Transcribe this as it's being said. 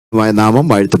നാമം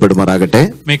വാഴ്ത്തപ്പെടുമാറാകട്ടെ.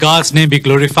 May God's name be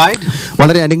glorified.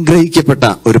 വളരെ അനുഗ്രഹിക്കപ്പെട്ട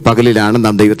ഒരു പകലിലാണ്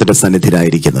നാം ദൈവത്തിന്റെ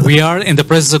സന്നിധിയിലായിരിക്കുന്നത്. We are in the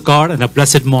presence of God in a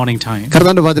blessed morning time.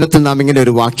 കർത്താവിന്റെ വചനത്തിൽ നാം ഇങ്ങനെ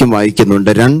ഒരു വാക്യം വായിക്കുന്നുണ്ട്.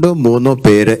 രണ്ടോ മൂന്നോ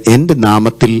പേര് എന്റെ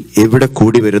നാമത്തിൽ എവിടെ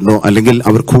കൂടി വരുന്നോ അല്ലെങ്കിൽ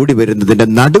അവർ കൂടി വരുന്നതിന്റെ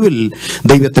നടുവിൽ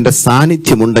ദൈവത്തിന്റെ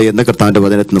സാന്നിധ്യമുണ്ട് എന്ന് കർത്താവിന്റെ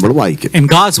വചനത്തിൽ നമ്മൾ വായിക്കും. In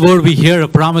God's word we hear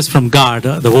a promise from God.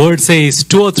 The word says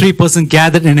 2 or 3 persons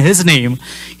gathered in his name,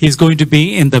 he is going to be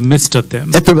in the midst of them.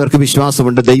 എത്ര പേർക്ക്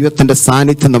വിശ്വാസമുണ്ട് ദൈവത്തിന്റെ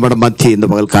സാന്നിധ്യം നമ്മുടെ മധ്യേ ഇന്ന്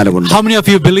പകൽക്കാലമുണ്ട്? How many of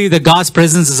you believe that God's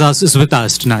presence is with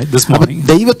us tonight, this morning?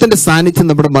 ദൈവത്തിന്റെ സാന്നിധ്യം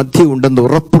നമ്മുടെ മധ്യേ ഉണ്ടെന്ന്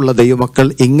ഉറപ്പുള്ള ദൈവമക്കൾ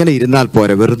ഇങ്ങനെ ഇരുന്നാൽ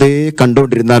പോരാ, വെറുതെ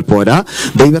കണ്ടുകൊണ്ടിരുന്നാൽ പോരാ,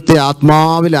 ദൈവത്തെ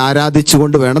ആത്മാവിൽ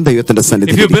ആരാധിച്ചുകൊണ്ട് വേണം ദൈവത്തിന്റെ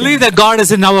സന്നിധി. If you believe that God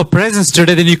is in our presence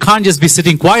today, then you can't just be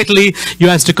sitting quietly. You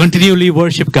have to continually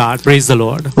worship God. Praise the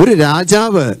Lord.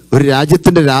 ഒരു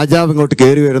രാജ്യത്തിന്റെ രാജാവ് ഇങ്ങോട്ട്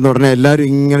കയറി വരുന്ന ഉടനെ എല്ലാവരും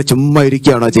ഇങ്ങനെ ചുമ്മാ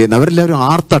ഇരിക്കുകയാണോ ചെയ്യുന്നത്? അവരെല്ലാവരും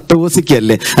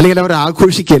ആർത്തട്ടഹസിക്കുകയല്ലേ അല്ലെങ്കിൽ അവർ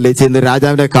ആഘോഷിക്കുകയല്ലേ ചെയ്യുന്നത്?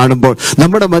 രാജാവിനെ കാണുമ്പോൾ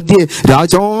നമ്മുടെ മധ്യേ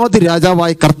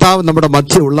രാജാവായ കർത്താവ് നമ്മുടെ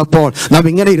മധ്യേ ഉള്ളപ്പോൾ നാം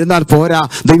ഇങ്ങനെ ഇരുന്നാൽ പോരാ,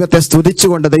 ദൈവത്തെ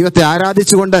സ്തുതിച്ചുകൊണ്ട് ദൈവത്തെ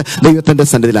ആരാധിച്ചുകൊണ്ട് ദൈവത്തിന്റെ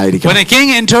സന്നിധിയിലായിരിക്കും. When a king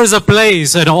enters a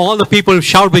place and all the people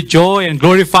shout with joy and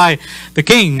glorify the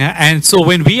king, and so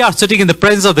when we are sitting in the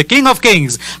presence of the King of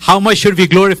Kings, how much should we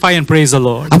glorify and praise the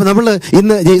Lord? അപ്പോൾ നമ്മൾ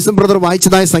ഇന്ന് Jason brother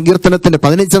വായിച്ചതായ സങ്കീർത്തനത്തിന്റെ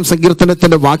 15ാം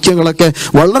സങ്കീർത്തനത്തിന്റെ വാക്യങ്ങളൊക്കെ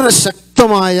വളരെ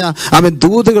ശക്തമായ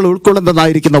ദൂതുകൾ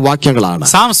ഉൾക്കൊള്ളുന്നതായിരിക്കുന്ന വാക്യങ്ങളാണ്.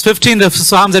 Psalms 15, the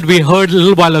psalm that we heard a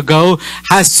little while ago,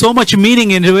 has so much meaning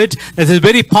into it. It's a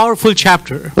very powerful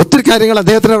chapter. ഒത്തിരി കാര്യങ്ങൾ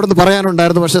അദ്ദേഹത്തിന് അവിടെ നിന്ന്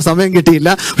പറയാനുണ്ടായിരുന്നു, പക്ഷെ സമയം കിട്ടിയില്ല.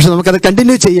 പക്ഷെ നമുക്കത്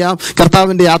കണ്ടിന്യൂ ചെയ്യാം.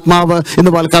 കർത്താവിന്റെ ആത്മാവ്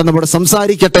ഇന്ന് പലക്കാലം നമ്മോട്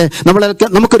സംസാരിക്കട്ടെ,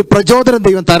 നമുക്കൊരു പ്രചോദനം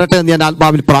ദൈവം തരട്ടെ എന്ന് ഞാൻ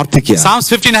ആത്മാവിൽ പ്രാർത്ഥിക്കുക. Psalms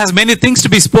 15 has many things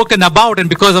to be spoken about, and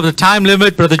because of the time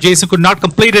limit, Brother Jason could not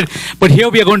complete it. But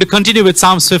here we are going to continue with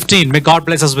Psalms 15. May God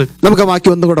bless us with. നമുക്ക്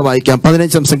വാക്യം ഒന്നുകൂടെ വായിക്കാം.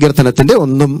 15ാം സങ്കീർത്തനത്തിന്റെ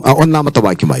ഒന്നാമത്തെ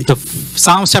വാക്യം വായിക്കാം.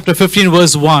 Psalms chapter 15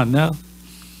 verse 1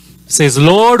 says,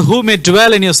 Lord, who may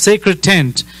dwell in your sacred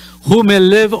tent, who may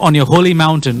live on your holy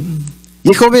mountain?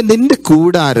 യഹോവേ, നിന്റെ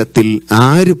കൂടാരത്തിൽ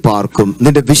ആര് പാർക്കും?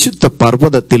 നിന്റെ വിശുദ്ധ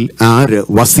പർവ്വതത്തിൽ ആര്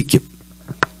വസിക്കും?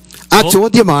 ആ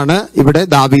ചോദ്യമാണ് ഇവിടെ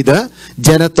ദാവീദ്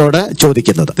ജനത്തോട്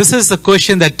ചോദിക്കുന്നത്. This is the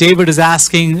question that David is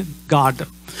asking God.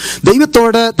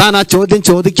 ദൈവത്തോട് താൻ ആ ചോദ്യം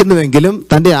ചോദിക്കുന്നുവെങ്കിലും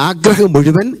തന്റെ ആഗ്രഹം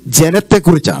മുഴുവൻ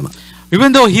ജനത്തെക്കുറിച്ചാണ്. Even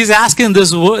though he's asking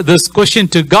this question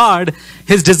to God,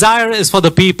 his desire is for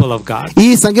the people of God. ഈ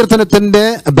സങ്കീർത്തനത്തിന്റെ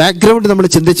ബാക്ക്ഗ്രൗണ്ട് നമ്മൾ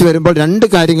ചിന്തിച്ചു വരുമ്പോൾ രണ്ട്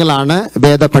കാര്യങ്ങളാണ്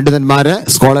വേദ പണ്ഡിതന്മാര്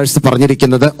സ്കോളേഴ്സ്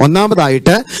പറഞ്ഞിരിക്കുന്നത്.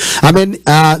 ഒന്നാമതായിട്ട്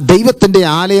ദൈവത്തിന്റെ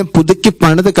ആലയം പുതുക്കി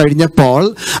പണിത് കഴിഞ്ഞപ്പോൾ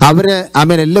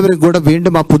അവര് എല്ലാവരും കൂടെ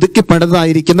വീണ്ടും ആ പുതുക്കി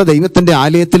പണിതായിരിക്കുന്ന ദൈവത്തിന്റെ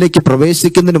ആലയത്തിലേക്ക്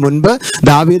പ്രവേശിക്കുന്നതിന് മുൻപ്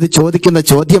ദാവീദ് ചോദിക്കുന്ന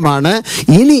ചോദ്യമാണ്,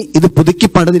 ഇനി ഇത് പുതുക്കി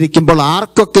പണിതിരിക്കുമ്പോൾ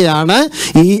ആർക്കൊക്കെയാണ്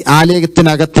ഈ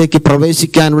ആലയത്തിനകത്തേക്ക്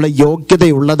പ്രവേശിക്കാനുള്ള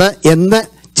യോഗ്യതയുള്ളത് എന്ന്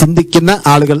ചിന്തിക്കുന്ന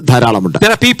ആളുകൾ ധാരാളമുണ്ട്.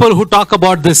 There are people who talk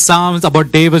about this Psalms, about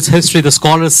David's history. The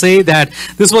scholars say that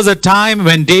this was a time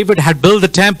when David had built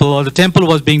the temple, or the temple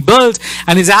was being built,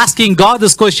 and he's asking God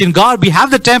this question, God, we have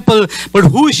the temple, but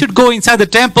who should go inside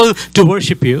the temple to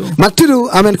worship you? മറ്റൊരു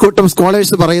കൂട്ടം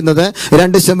scholars പറയുന്നത്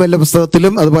 2 ശമൂവേലിന്റെ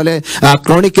പുസ്തകത്തിലും അതുപോലെ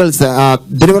Chronicles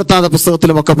ദിനവൃത്താന്ത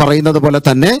പുസ്തകത്തിലും ഒക്കെ പറയുന്നത് പോലെ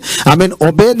തന്നെ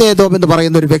ഒബേദ്ഏദോം എന്ന്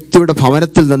പറയുന്ന ഒരു വ്യക്തിയുടെ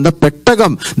ഭവനത്തിൽ നിന്ന്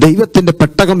ദൈവത്തിന്റെ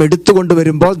പെട്ടകം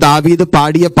എടുത്തുകൊണ്ടുവരുമ്പോൾ ദാവീദ്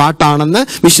പാടിയ പാട്ടാണെന്ന്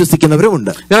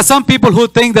വിശ്വസിക്കുന്നവരുമുണ്ട്. There are some people who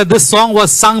think that this song was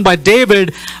sung by David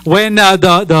when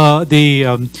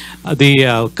the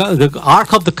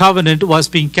Ark of the Covenant was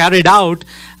being carried out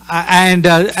and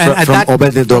at that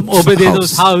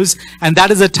Obed-Edom's house, and that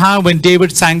is the time when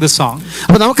David sang the song.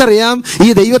 അപ്പോൾ നമുക്കറിയാം ഈ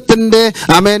ദൈവത്തിന്റെ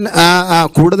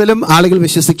കൂടുതലും ആളുകൾ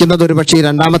വിശ്വസിക്കുന്നത് ഒരുപക്ഷെ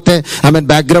രണ്ടാമത്തെ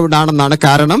background ആണെന്നാണ്.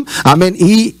 കാരണം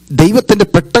ഈ ദൈവത്തിന്റെ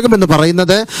പെട്ടകം എന്ന്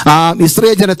പറയുന്നത്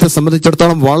ഇസ്രായേൽ ജനത്തെ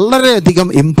സംബന്ധിച്ചിടത്തോളം വളരെയധികം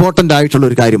ഇമ്പോർട്ടന്റ് ആയിട്ടുള്ള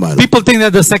ഒരു കാര്യമാണ്. People think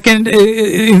that the second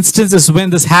instance is when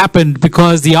this happened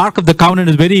because the Ark of the Covenant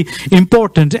is very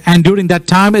important, and during that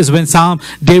time is when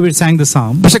David sang the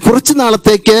psalm. പക്ഷെ കുറച്ചു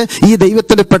നാളത്തേക്ക് ഈ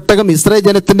ദൈവത്തിന്റെ പെട്ടകം ഇസ്രായേൽ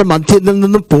ജനത്തിന്റെ മധ്യത്തിൽ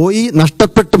നിന്നും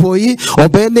നഷ്ടപ്പെട്ടു പോയി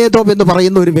ഒബേദ്ഏദോം എന്ന്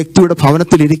പറയുന്ന ഒരു വ്യക്തിയുടെ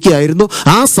ഭവനത്തിൽ ഇരിക്കുകയായിരുന്നു.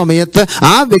 ആ സമയത്ത്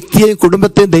ആ വ്യക്തിയെയും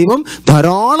കുടുംബത്തെയും ദൈവം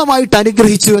ധാരാളമായിട്ട്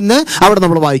അനുഗ്രഹിച്ചു എന്ന് അവിടെ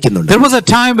നമ്മൾ വായിക്കുന്നുണ്ട്. There was a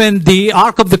time when the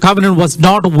Ark of the Covenant was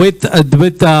not with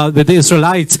the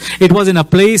Israelites. It was in a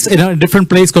place, in a different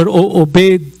place called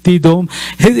Obed-Edom,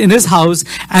 in his house,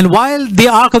 and while the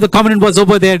Ark of the Covenant was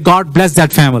over there, God blessed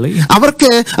that family.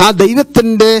 അവർക്ക് ആ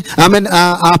ദൈവത്തിന്റെ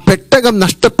ആ പെട്ടകം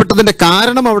നഷ്ടപ്പെട്ടതിന്റെ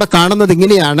കാരണം അവിടെ കാണുന്നത്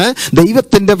ഇങ്ങനെയാണ്.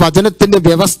 ദൈവത്തിന്റെ വചനത്തിന്റെ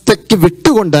വ്യവസ്ഥയ്ക്ക്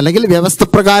വിട്ടുകൊണ്ട് അല്ലെങ്കിൽ വ്യവസ്ഥ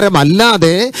പ്രകാരം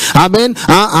അല്ലാതെ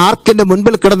ആ ആർക്കിന്റെ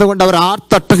മുൻപിൽ കിടന്നുകൊണ്ട് അവർ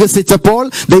ആർത്തട്ടഹസിച്ചപ്പോൾ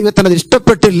ദൈവത്തിന് അത്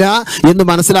ഇഷ്ടപ്പെട്ടില്ല എന്ന്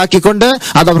മനസ്സിലാക്കിക്കൊണ്ട്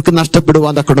അത് അവർക്ക്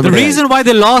നഷ്ടപ്പെടുവാൻ തക്കോണം. The reason why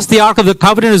they lost the Ark of the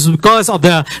Covenant is because of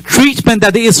the treatment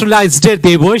that the Israelites did.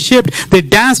 They worshipped, they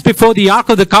danced before the Ark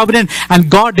of the Covenant, and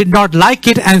God did not like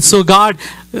it, and so God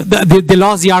they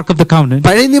lost the Ark of the Covenant.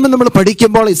 പഴയ നിയമം നമ്മൾ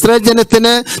പഠിക്കുമ്പോൾ Israel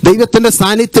ജനത്തിന് ദൈവത്തിന്റെ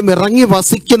സാന്നിധ്യം ഇറങ്ങി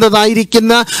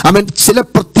വസിക്കുന്നതായിരിക്കുന്ന ചില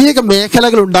പ്രത്യേക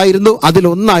മേഖലകൾ ഉണ്ടായിരുന്നു.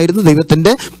 അതിലൊന്നായിരുന്നു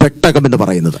ദൈവത്തിന്റെ പെട്ടകം എന്ന്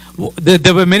പറയുന്നത്.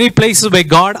 There were many places where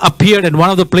God appeared, and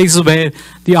one of the places where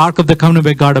the Ark of the Covenant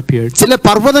where God appeared. ചില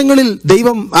പർവ്വതങ്ങളിൽ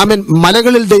ദൈവം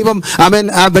മലകളിൽ ദൈവം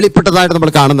വെളിപ്പെട്ടതായിട്ട്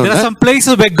നമ്മൾ കാണുന്നുണ്ട്. There are some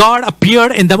places where God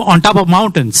appeared on top of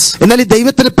mountains. എന്നാൽ ഈ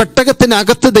ദൈവത്തിന്റെ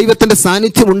പെട്ടകത്തിനകത്ത് ദൈവത്തിന്റെ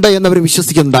സാന്നിധ്യം ഉണ്ട് എന്ന് അവർ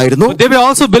വിശ്വസിക്കുന്നുണ്ടായിരുന്നു. They were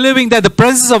also believing that the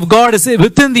presence of God is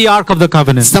within the Ark of the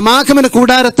Covenant. സമാഗമന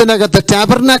കൂടാരത്തിനകത്ത്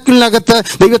ടാബർനാക്കിളിനകത്ത്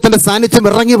ദൈവത്തിന്റെ സാന്നിധ്യം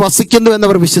ഇറങ്ങി വസിക്കുന്നു എന്ന്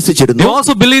അവർ വിശ്വസിച്ചിരുന്നു. They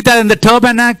also believed that in the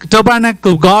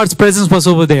tabernacle God's presence was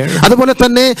over there. അതുപോലെ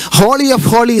തന്നെ holy of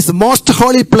holies, most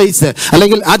holy place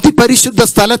അല്ലെങ്കിൽ അതിപരിശുദ്ധ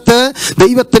സ്ഥലത്ത്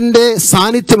ദൈവത്തിന്റെ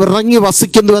സാന്നിധ്യം ഇറങ്ങി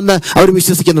വസിക്കുന്നുവെന്ന് അവർ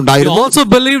വിശ്വസിക്കുന്നുണ്ടായിരുന്നു. They also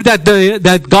believed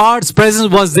that God's presence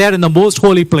was there in the most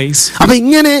holy place. അപ്പൊ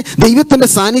ഇങ്ങനെ ദൈവത്തിന്റെ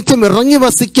സാന്നിധ്യം ഇറങ്ങി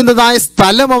വസിക്കുന്നതായ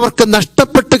സ്ഥലം അവർക്ക്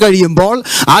നഷ്ടപ്പെട്ട് കഴിയുമ്പോൾ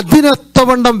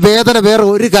അതിനൊത്തവണ്ണം വേദന വേറെ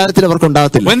ഒരു കാര്യത്തിൽ അവർക്ക്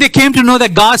ഉണ്ടാകത്തില്ല. When they came to know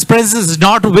that God's presence is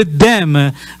not with them,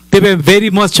 they were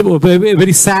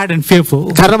very sad and fearful.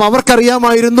 കാരണം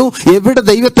അവർക്കറിയാമായിരുന്നു എവിടെ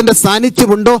ദൈവത്തിന്റെ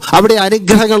സാന്നിധ്യമുണ്ടോ അവിടെ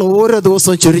അനുഗ്രഹങ്ങൾ ഓരോ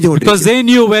ദിവസവും ചൊരിഞ്ഞുകൊണ്ടിരിക്കും. Because they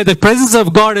knew where the presence of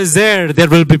God is there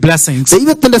will be blessings.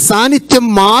 ദൈവത്തിന്റെ സാന്നിധ്യം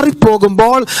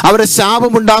മാറിപ്പോകുമ്പോൾ അവരെ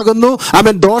ശാപമുണ്ടാകുന്നു,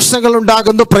 ദോഷങ്ങൾ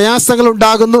ഉണ്ടാകുന്നു, പ്രയാസങ്ങൾ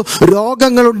ഉണ്ടാകുന്നു,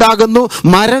 രോഗങ്ങൾ ഉണ്ടാകുന്നു,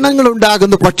 മരണങ്ങൾ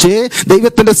ഉണ്ടാകുന്നു. പക്ഷേ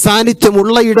ദൈവത്തിന്റെ സാന്നിധ്യം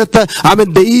ഉള്ളയിടത്ത്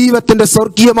ദൈവത്തിന്റെ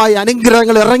സ്വർഗീയമായ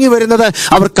അനുഗ്രഹങ്ങൾ ഇറങ്ങി വരുന്നത്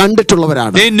അവർ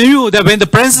കണ്ടിട്ടുള്ളവരാണ്. They knew that when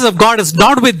the presence of God is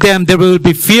not with them, there will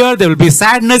be fear, there will be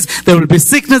sadness, there will be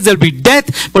sickness, there will be death.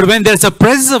 But when there's a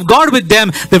presence of God with them,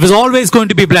 there is always going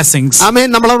to be blessings. ആമേൻ.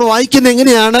 നമ്മളവിടെ വായിക്കുന്നത്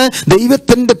എങ്ങനെയാണ്?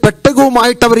 ദൈവത്തിന്റെ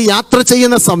പെട്ടകവുമായിട്ട് അവർ യാത്ര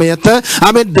ചെയ്യുന്ന സമയത്ത്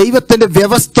ദൈവത്തിന്റെ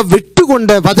വ്യവസ്ഥ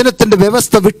വിട്ടുകൊണ്ട്, വചനത്തിന്റെ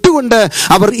വ്യവസ്ഥ വിട്ടുകൊണ്ട്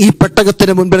അവർ ഈ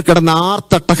പെട്ടകത്തിന് മുൻപിൽ കിടന്ന്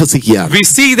ആർത്തട്ടഹസിക്കുകയാണ്. We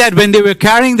see that when they were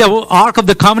carrying the Ark of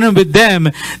the Covenant with them,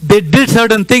 they did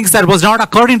certain things that was not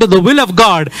according to the will of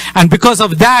God, and because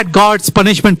of that God's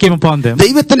punishment came upon them.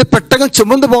 ദൈവത്തിന്റെ പെട്ടകം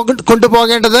ചുമന്നു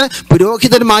കൊണ്ടുപോകേണ്ടത്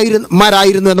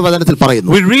പുരോഹിതന്മാരായിരുന്നു എന്ന് വചനത്തിൽ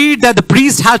പറയുന്നു. We read that the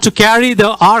priest had to carry the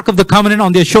Ark of the Covenant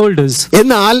on their shoulders.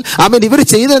 എന്നാൽ ഇവർ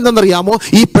ചെയ്തതെന്തെന്നറിയാമോ?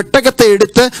 ഈ പെട്ടകത്തെ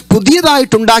എടുത്ത്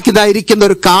പുതിയതായിട്ടുണ്ടാക്കിയതായിരിക്കുന്ന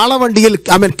ഒരു കാളവണ്ടിയിൽ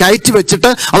കയറ്റി വെച്ചിട്ട്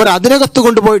അവർ അതിനകത്ത്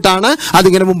കൊണ്ടുപോയിട്ടാണ്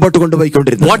അതിങ്ങനെ മുമ്പോട്ട്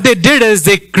കൊണ്ടുപോയിക്കൊണ്ടിരുന്നത്. What they did is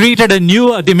they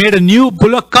made a new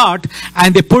bullock cart, and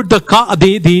they put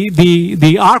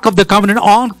the Ark of the Covenant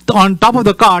on top of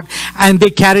the cart, and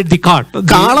they carried the cart.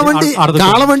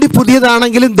 കാളവണ്ടി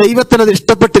പുതിയതാണെങ്കിലും ദൈവത്തിന് അത്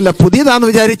ഇഷ്ടപ്പെട്ടില്ല. പുതിയതാണെന്ന്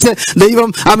വിചാരിച്ച് ദൈവം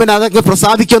അതൊക്കെ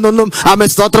പ്രസാദിക്കുന്നൊന്നും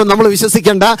സ്തോത്രം നമ്മൾ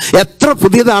വിശ്വസിക്കേണ്ട. എത്ര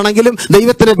പുതിയതാണെങ്കിലും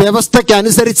ദൈവത്തിന്റെ വ്യവസ്ഥയ്ക്ക്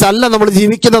അനുസരിച്ചല്ല നമ്മൾ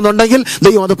ജീവിക്കുന്നുണ്ടെങ്കിൽ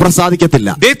ദൈവം അത് പ്രസാദിക്കത്തില്ല.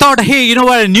 They thought, hey, you know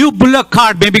what, a new bullock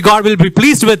cart, maybe God will be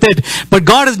pleased with it, but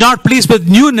God is not pleased with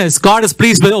newness. God is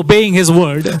pleased with obeying His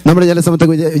word. നമ്മൾ ചില സമയത്ത്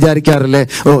വിചാരിക്കാറില്ലേ,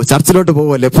 ചർച്ചിലോട്ട്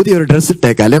പോകുമല്ലേ, പുതിയൊരു dress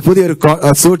ഇട്ടേക്കാം, അല്ലെ പുതിയൊരു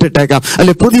suit ഇട്ടേക്കാം,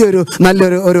 അല്ലെ പുതിയൊരു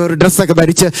നല്ലൊരു ഡ്രസ്സൊക്കെ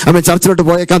ധരിച്ച് ചർച്ചിലോട്ട്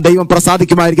പോയേക്കാം, ദൈവം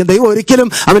പ്രസാദിക്കുമായിരിക്കും. ദൈവം ഒരിക്കലും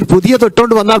പുതിയ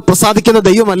തൊട്ടുകൊണ്ട് വന്നാൽ പ്രസാദിക്കുന്ന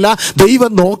ദൈവമല്ല.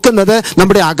 ദൈവം നോക്കുന്നത്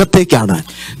നമ്മുടെ അകത്തേക്കാണ്.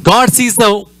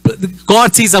 God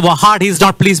sees our heart. He is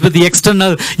not pleased with the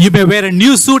external. You may wear a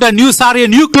new suit, a new sari, a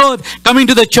new cloth coming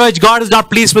to the church. God is not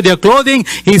pleased with your clothing.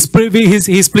 He's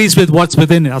pleased with what's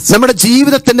within us. നമ്മുടെ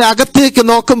ജീവിതത്തിന്റെ അകത്തേക്ക്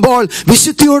നോക്കുമ്പോൾ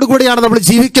വിശുദ്ധിയോടുകൂടിയാണ് നമ്മൾ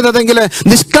ജീവിക്കുന്നതെങ്കിൽ,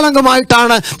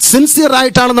 നിഷ്കളങ്കമായിട്ടാണ്, sincere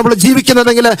ആയിട്ടാണ് നമ്മൾ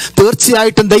ജീവിക്കുന്നതെങ്കിൽ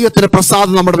തീർച്ചയായിട്ടും ദൈവത്തിന്റെ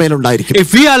പ്രസാദം നമ്മുടെ മേലുണ്ടായിരിക്കും.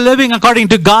 If we are living according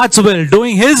to God's will,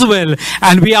 doing His will,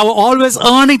 and we are always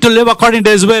earning to live according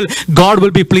to His will, God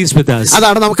will be pleased with us.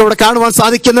 അതാണ് നമുക്ക് ഇവിടെ കാണുവാൻ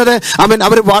സാധിക്കുന്നത്.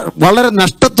 അവർ വളരെ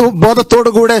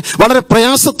നഷ്ടബോധത്തോടുകൂടെ, വളരെ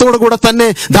പ്രയാസത്തോടുകൂടെ തന്നെ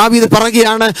ദാവീദ്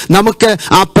പറയുകയാണ്, നമുക്ക്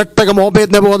ആ പെട്ടകം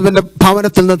ഓബേദ്നെബോദിന്റെ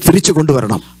ഭവനത്തിൽ നിന്ന് തിരിച്ചു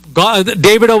കൊണ്ടുവരണം.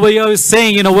 David over here is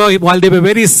saying, while they were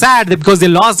very sad because they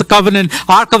lost the covenant,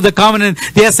 Ark of the Covenant,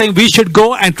 they are saying we should go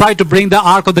and try to bring the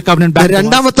Ark of the Covenant back.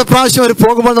 രണ്ടാമത്തെ പ്രാവശ്യം അവർ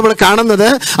പോകുമ്പോൾ നമ്മൾ കാണുന്നത്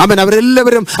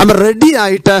അവരെല്ലാവരും ready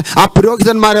ആയിട്ട് ആ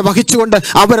പുരോഹിതന്മാരെ വഹിച്ചുകൊണ്ട്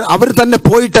അവർ തന്നെ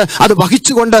പോയിട്ട് അത്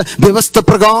വഹിച്ചുകൊണ്ട് വ്യവസ്ഥ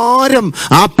പ്രകാരം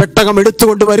ആ പെട്ടകം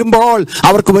എടുത്തുകൊണ്ട് വരുമ്പോൾ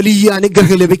അവർക്ക് വലിയ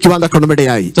അനുഗ്രഹം ലഭിക്കുവാൻ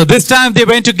ഇടയായി. So this time they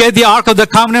went to get the Ark of the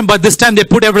Covenant, but this time they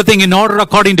put everything in order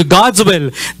according to God's will.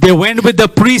 They went with the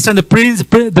priest, and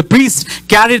the priest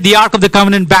carried the Ark of the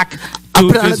Covenant back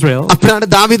to Israel. അപ്പോഴാണ്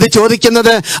ദാവീദ്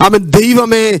ചോദിക്കുന്നത്,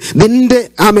 ദൈവമേ, നിന്റെ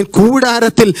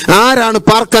കൂടാരത്തിൽ ആരാണ്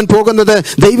പാർക്കാൻ പോകുന്നത്?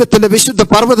 ദൈവത്തിന്റെ വിശുദ്ധ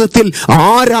പർവ്വതത്തിൽ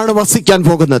ആരാണ് വസിക്കാൻ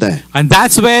പോകുന്നത്? And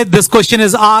that's where this question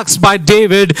is asked by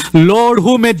David, Lord,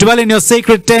 who may dwell in your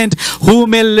sacred tent, who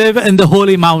may live in the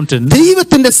holy mountain?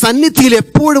 ദൈവത്തിന്റെ സന്നിധിയിൽ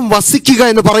എപ്പോഴും വസിക്കുക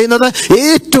എന്ന് പറയുന്നത്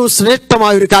ഏറ്റവും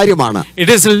ശ്രേഷ്ഠമായ ഒരു കാര്യമാണ്.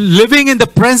 It is living in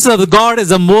the presence of God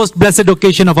is the most blessed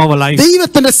occasion of our life.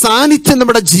 ദൈവത്തിന്റെ സാന്നിധ്യം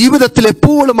നമ്മുടെ ജീവിതത്തിൽ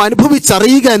എപ്പോഴും അനുഭവിച്ചു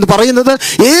അനുഭവിച്ചറിയുക എന്ന് പറയുന്നത്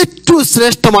ഏറ്റവും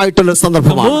ശ്രേഷ്ഠമായിട്ടുള്ള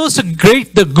സന്ദർഭമാണ്.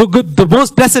 The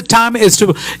most blessed time is to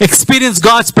experience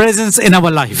God's presence in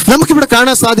our life. നമുക്കിവിടെ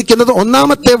കാണാൻ സാധിക്കുന്നത്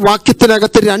ഒന്നാമത്തെ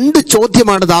വാക്യത്തിനകത്ത് 2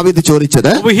 ചോദ്യമാണ് ദാവീദ്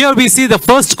ചോദിച്ചത്. Over here we see the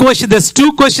first question. There's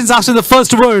 2 questions after the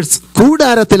first verse.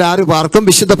 കൂടാരത്തിൽ ആര് പാർക്കും,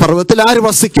 വിശുദ്ധ പർവ്വതത്തിൽ ആര്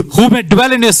വസിക്കും? Who may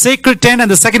dwell in your sacred tent?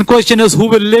 And the second question is, who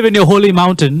will live in your holy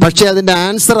mountain? പക്ഷേ അതിന്റെ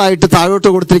answer ആയിട്ട് താഴോട്ട്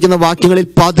കൊടുത്തിരിക്കുന്ന വാക്യങ്ങളിൽ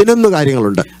 11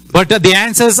 കാര്യങ്ങളുണ്ട്. But the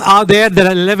answers are there. There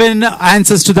are 11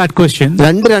 answers to that question.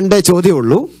 2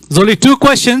 ചോദ്യമുള്ളൂ. There's only 2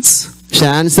 questions. പക്ഷെ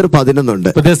answer 11 ഉണ്ട്.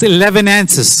 But there's 11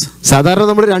 answers. സാധാരണ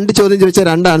നമ്മൾ 2 ചോദ്യം ചോദിച്ചാൽ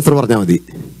 2 ആൻസർ പറഞ്ഞാൽ മതി.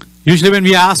 Usually when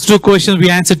we ask 2 questions,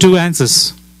 we answer 2 answers.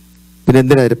 പിന്നെ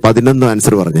എന്തിനാ 11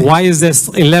 ആൻസർ പറഞ്ഞു? Why is there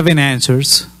 11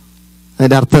 answers?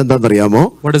 അതിന്റെ അർത്ഥം എന്താണെന്നറിയാമോ?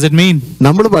 What does it mean?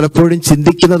 നമ്മൾ പലപ്പോഴും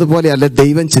ചിന്തിക്കുന്നത് പോലെയല്ല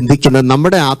ദൈവം ചിന്തിക്കുന്നത്.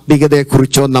 നമ്മുടെ ആത്മീയതയെ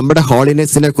കുറിച്ചോ നമ്മുടെ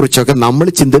ഹോളിനെസിനെ കുറിച്ചോ ഒക്കെ നമ്മൾ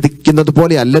ചിന്തിക്കുന്നത്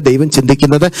പോലെയല്ല ദൈവം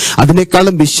ചിന്തിക്കുന്നത്.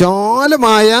 അതിനേക്കാളും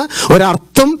വിശാലമായ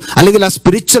ഒരർത്ഥം അല്ലെങ്കിൽ ആ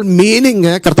സ്പിരിച്വൽ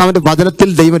മീനിങ് കർത്താവിന്റെ വചനത്തിൽ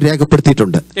ദൈവം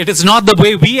രേഖപ്പെടുത്തിയിട്ടുണ്ട്. It is not the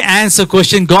way we answer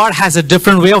question. God has a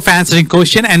different way of answering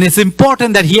question, and it's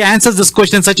important that He answers this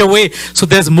question in such a way so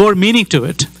there's more meaning to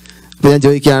it. ഞാൻ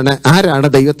ചോദിക്കുകയാണ്, ആരാണ്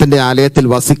ദൈവത്തിന്റെ ആലയത്തിൽ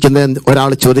വസിക്കുന്നത്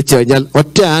ഒരാൾ ചോദിച്ചു കഴിഞ്ഞാൽ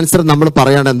ഒറ്റ ആൻസർ നമ്മൾ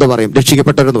പറയാണ് എന്ത് പറയും?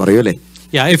 രക്ഷിക്കപ്പെട്ടവരെന്ന് പറയൂ അല്ലേ?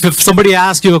 Yeah, if somebody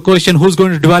asks you a question, who's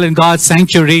going to dwell in God's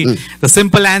sanctuary, the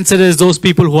simple answer is those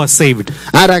people who are saved.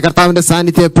 ആരാ കർത്താവിന്റെ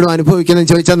സാന്നിധ്യം എപ്പോഴും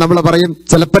അനുഭവിക്കുന്നതെന്ന് ചോദിച്ചാൽ നമ്മൾ പറയും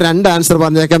ചിലപ്പോൾ 2 ആൻസർ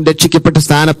പറഞ്ഞേക്കാം, രക്ഷിക്കപ്പെട്ട്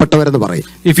സ്ഥാനപ്പെട്ടവരെന്ന് പറയും.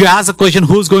 If you ask a question,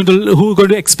 who's going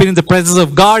to experience the presence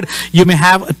of God, you may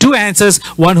have 2 answers,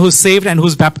 one who's saved and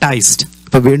who's baptized.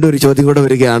 അപ്പൊ വീണ്ടും ഒരു ചോദ്യം കൂടെ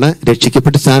വരികയാണ്,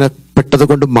 രക്ഷിക്കപ്പെട്ട് സ്ഥാനപ്പെട്ടത്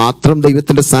കൊണ്ട് മാത്രം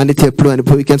ദൈവത്തിന്റെ സാന്നിധ്യം എപ്പോഴും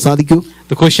അനുഭവിക്കാൻ സാധിക്കൂ?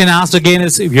 The question asked again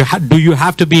is, do you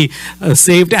have to be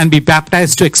saved and be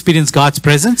baptized to experience God's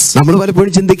presence? നമ്മൾ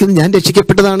പലപ്പോഴും ചിന്തിക്കുന്നത് ഞാൻ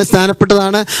രക്ഷിക്കപ്പെട്ടതാണ്,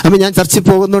 സ്ഥാനപ്പെട്ടതാണ്, അപ്പൊ ഞാൻ ചർച്ചിൽ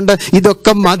പോകുന്നുണ്ട്,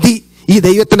 ഇതൊക്കെ മതി ഈ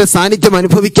ദൈവത്തിന്റെ സാന്നിധ്യം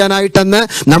അനുഭവിക്കാനായിട്ടെന്ന്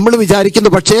നമ്മൾ വിചാരിക്കുന്നു.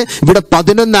 പക്ഷേ ഇവിടെ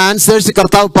 11 ആൻസേഴ്സ്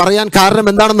കർത്താവ് പറയാൻ കാരണം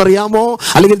എന്താണെന്ന് അറിയാമോ?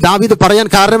 അല്ലെങ്കിൽ ദാവീദ് പറയാൻ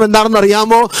കാരണം എന്താണെന്ന്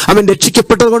അറിയാമോ? അവൻ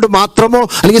രക്ഷിക്കപ്പെട്ടത് കൊണ്ട് മാത്രമോ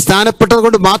അല്ലെങ്കിൽ സ്ഥാനപ്പെട്ടത്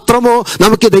കൊണ്ട് മാത്രമോ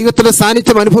നമുക്ക് ദൈവത്തിന്റെ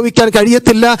സാന്നിധ്യം അനുഭവിക്കാൻ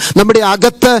കഴിയത്തില്ല. നമ്മുടെ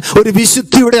അകത്ത് ഒരു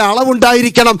വിശുദ്ധിയുടെ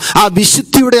അളവുണ്ടായിരിക്കണം. ആ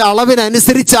വിശുദ്ധിയുടെ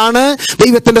അളവിനനുസരിച്ചാണ്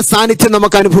ദൈവത്തിന്റെ സാന്നിധ്യം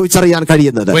നമുക്ക് അനുഭവിച്ചറിയാൻ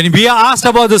കഴിയുന്നത്. When we are asked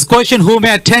about this question, who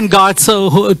may attend God's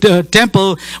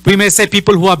temple, we may say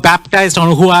people who are baptized or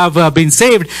who have been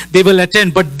saved, they will attend.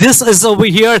 But this is over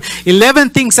here 11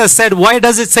 things are said. Why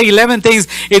does it say 11 things?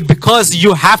 It because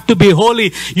you have to be holy.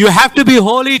 You have to be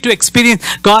holy to experience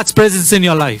God's presence in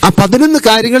your life. ആ 11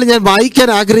 കാര്യങ്ങൾ ഞാൻ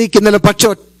വായിക്കാൻ ആഗ്രഹിക്കുന്നില്ല, പക്ഷെ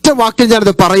ഒറ്റ വാക്കിൽ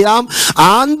ഞാനത് പറയാം.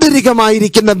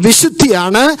 ആന്തരികമായിരിക്കുന്ന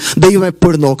വിശുദ്ധിയാണ് ദൈവം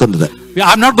എപ്പോഴും നോക്കുന്നത്.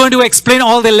 I'm not going to explain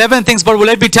all the 11 things, but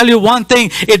let me tell you one thing.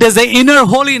 It is the inner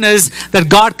holiness that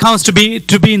God comes to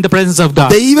be in the presence of God.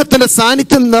 ദൈവത്തിന്റെ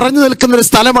സാന്നിധ്യം നിറഞ്ഞു നിൽക്കുന്ന ഒരു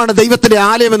സ്ഥലമാണ് ദൈവത്തിന്റെ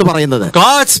ആലയം എന്ന് പറയുന്നത്.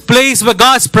 God's place where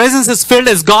God's presence is filled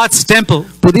is God's temple.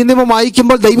 പുതിയ നിയമം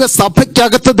വായിക്കുമ്പോൾ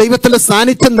ദൈവസഭയ്ക്കകത്ത് ദൈവത്തിന്റെ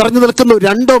സാന്നിധ്യം നിറഞ്ഞു നിൽക്കുന്ന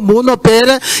 2-3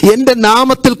 പേര് എന്റെ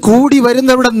നാമത്തിൽ കൂടി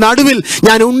വരുന്നവരുടെ നടുവിൽ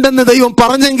ഞാൻ ഉണ്ടെന്ന് ദൈവം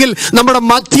പറഞ്ഞെങ്കിൽ നമ്മുടെ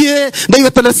മധ്യേ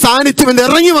ദൈവത്തിന്റെ സാന്നിധ്യം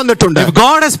ഇറങ്ങി വന്നിട്ടുണ്ട്. If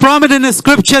God has promised in His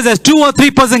scriptures that 2 or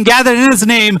 3 persons gathered in His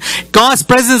name, God's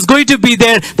presence is going to be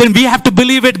there, then we have to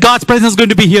believe it. God's presence is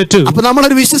going to be here too. അപ്പോൾ നമ്മൾ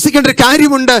ഒരു വിശ്വസിക്കേണ്ട ഒരു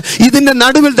കാര്യമുണ്ട്. ഇതിന്റെ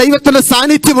നടുവിൽ ദൈവത്തിന്റെ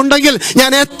സാന്നിധ്യം ഉണ്ടെങ്കിൽ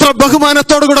ഞാൻ എത്ര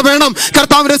ബഹുമാനത്തോടു കൂടെ വേണം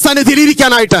കർത്താവിന്റെ സാന്നിധ്യത്തിൽ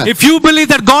ഇരിക്കാനായിട്ട്. If you believe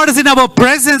that God is in our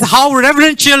presence, how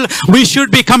reverential we should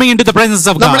be coming into the presence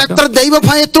of God. നമ്മൾ എത്ര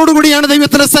ദൈവഭയത്തോടു കൂടിയാണ്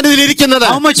ദൈവത്തിന്റെ സന്നിധിയിൽ ഇരിക്കുന്നത്.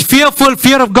 How much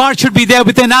fear of God should be there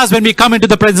within us when we come into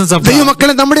the presence of God.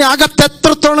 ദൈവമക്കളെ, നമ്മുടെ അകത്ത്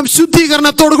എത്രത്തോളം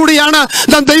ശുദ്ധീകരണത്തോടു കൂടിയാണ്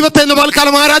നാം ദൈവത്തെ ഇന്ന്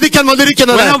പൽക്കാലം ആരാധിക്കാൻ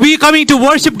വന്നിരിക്കുന്നത്. When are we coming to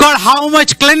worship God? How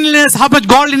much cleanliness, how much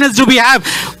godliness do we have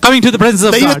coming to the presence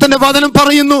of God? ദൈവത്തിന്റെ വചനം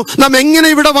പറയുന്നു നാം എങ്ങനെ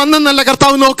ഇവിടെ വന്നെന്നല്ല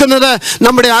കർത്താവ് നോക്കുന്നത്,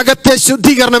 നമ്മുടെ അകത്തെ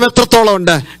ശുദ്ധീകരണം എത്രത്തോളം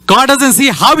ഉണ്ട്. God doesn't see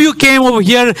how you came over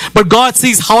here, but God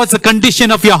sees how it's the condition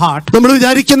of your heart. നമ്മൾ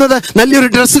വിചാരിക്കുന്നത് നല്ലൊരു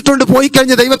ഡ്രസ് ഇട്ടുകൊണ്ട് പോയി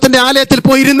കഴിഞ്ഞ് ദൈവത്തിന്റെ ആലയത്തിൽ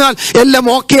പോയിരുന്നാൽ എല്ലാം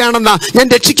ഓക്കെ ആണെന്നാ, ഞാൻ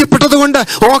രക്ഷിക്കപ്പെട്ടത് കൊണ്ട്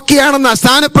ഓക്കെ ആണെന്നാ,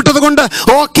 സ്ഥാനപ്പെട്ടത് കൊണ്ട്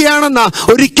ഓക്കെ ആണെന്നാ.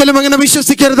 ഒരിക്കലും അങ്ങനെ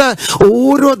വിശ്വസിക്കരുത്.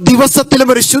 ഓരോ ദിവസത്തിലും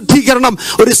ഒരു ശുദ്ധീകരണം,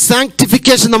 ഒരു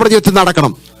സാങ്ക്ടിഫിക്കേഷൻ നമ്മുടെ ജീവിതത്തിൽ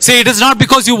നടക്കണം. See, it is not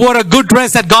because you wore a good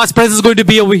dress that God's presence is going to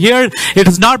be over here. It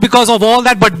is not because of all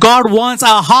that, but God wants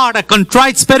a heart, a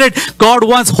contrite spirit. God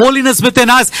wants holiness within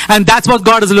us, and that's what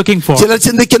God is looking for. ചിലർ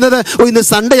ചിന്തിക്കുന്നത് ഇന്ന്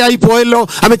Sunday ആയി പോയല്ലോ,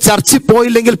 അവൻ ചർച്ചിൽ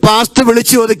പോയില്ലെങ്കിൽ pastor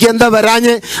വിളിച്ചു ഒതുക്കി എന്താ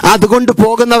വരാഞ്ഞ്, അതുകൊണ്ട്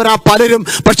പോകുന്നവരാ പലരും.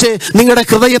 പക്ഷേ നിങ്ങളുടെ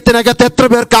ഹൃദയത്തിനകത്ത് എത്ര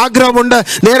പേർക്ക് ആഗ്രഹമുണ്ട്?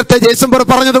 നേരത്തെ ജയ്സംബർ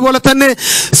പറഞ്ഞതുപോലെ തന്നെ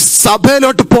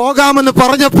സഭയിലോട്ട് പോകാമെന്ന്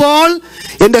പറഞ്ഞപ്പോൾ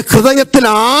എന്റെ ഹൃദയത്തിൽ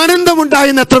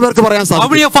ആനന്ദമുണ്ടായെന്ന് എത്ര പേർക്ക് പറയാൻ സാധിക്കും?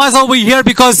 How many of us us over here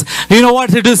because, you know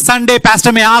what, it is Sunday.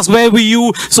 Pastor may ask, where were you?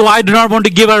 So I do not want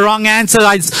to give a wrong answer.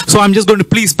 So I'm just going to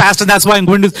please Pastor. That's why I'm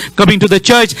coming to the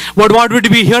church. But what would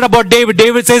we hear about David?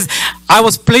 David says, I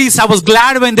was pleased, I was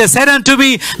glad when they said unto me,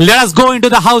 let us go into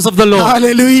the house of the Lord.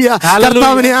 Hallelujah.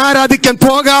 കർത്താവിനെ ആരാധിക്കാൻ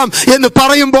പോകാം എന്ന്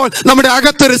പറയുമ്പോൾ നമ്മുടെ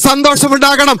അകത്തൊരു സന്തോഷം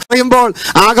ഉണ്ടാകണം. പറയുമ്പോൾ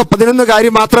ആകെ 11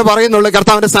 കാര്യം മാത്രമേ പറയുന്നുള്ളൂ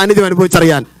കർത്താവിന്റെ സാന്നിധ്യം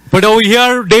അനുഭവിച്ചറിയാൻ. But over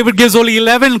here, David gives only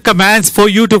 11 commands for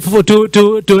you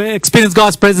to experience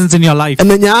God's presence in your life.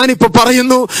 എന്ന് ഞാനിപ്പോ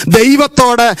പറയുന്നു,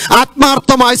 ദൈവത്തോട്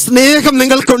ആത്മാർത്ഥമായ സ്നേഹം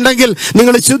നിങ്ങൾക്കുണ്ടെങ്കിൽ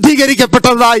നിങ്ങൾ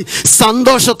ശുദ്ധീകരിക്കപ്പെട്ടതായി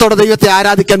സന്തോഷത്തോടെ ദൈവത്തെ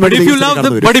ആരാധിക്കാൻ വേണ്ടി.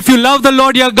 But if you love the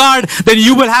Lord your God, then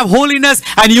you will have holiness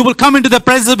and you will come into the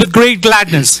presence with great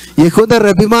gladness. യഹൂദ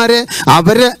റബിമാരെ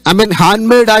അവര് ഹാൻഡ്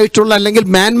മെയ്ഡ് ആയിട്ടുള്ള അല്ലെങ്കിൽ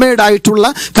മാൻ മെയ്ഡ് ആയിട്ടുള്ള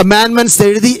കമാൻഡ്മെന്റ്സ്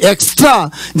എഴുതി എക്സ്ട്രാ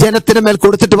ജനത്തിന് മേൽ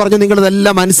കൊടുത്തിട്ട് പറഞ്ഞു നിങ്ങൾ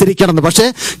ഇതെല്ലാം അനുസരിക്കണം എന്ന്. പക്ഷേ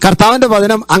കർത്താവിന്റെ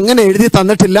വചനം അങ്ങനെ എഴുതി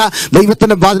തന്നിട്ടില്ല.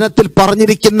 ദൈവത്തിന്റെ വചനത്തിൽ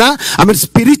പറഞ്ഞിരിക്കുന്ന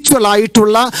സ്പിരിച്വൽ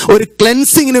ആയിട്ടുള്ള ഒരു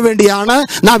ക്ലെൻസിങ്ങിന് വേണ്ടിയാണ്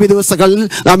നാം ഈ ദിവസങ്ങളിൽ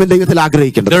നാം ദൈവത്തിൽ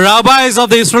ആഗ്രഹിക്കേണ്ടത്. The rabbis of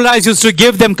the Israelites used to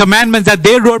give them commandments that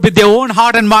they wrote with their own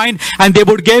heart and mind, and they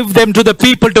would give them to the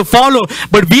people to follow.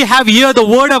 But we have here the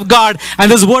word of God, and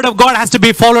this word of God has to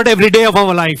be followed every day of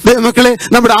our life. മക്കളെ,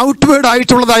 നമ്മുടെ outward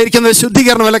ആയിട്ടുള്ളതായിരിക്കുന്ന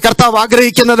ശുദ്ധീകരണമല്ല കർത്താവ്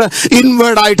ആഗ്രഹിക്കുന്നത്.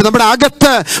 Inward ആയിട്ട് നമ്മുടെ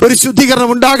അകത്ത് ഒരു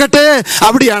ശുദ്ധീകരണം ഉണ്ടാകട്ടെ.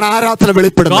 അവിടെയാണ് ആരാധന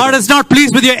വെളിപ്പെടുന്നത്. God is not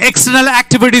pleased with your external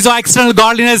activities or external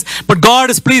godliness, but God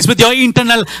is pleased with your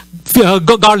internal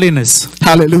godliness.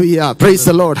 Hallelujah. Praise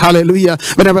the Lord. Hallelujah.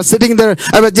 When I was sitting there,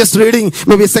 I was just reading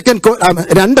maybe 2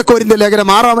 Corinthians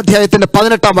ലേഖനം 6-ാം അധ്യായത്തിന്റെ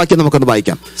 18-ാം വാക്യം നമുക്കൊന്ന്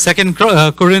വായിക്കാം. 2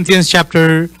 Corinthians chapter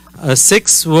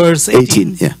 6 verse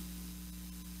 18. Yeah.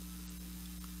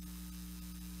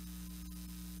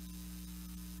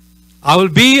 I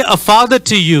will be a father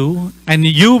to you, and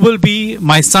you will be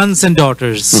my sons and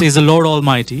daughters, says the Lord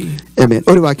Almighty. Amen.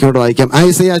 ഒരു വാക്യം കൂടെ വായിക്കാം.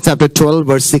 Isaiah chapter 12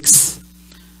 verse 6.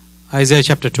 Isaiah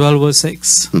chapter 12 verse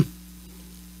 6.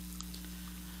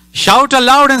 Shout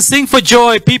aloud and sing for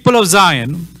joy, people of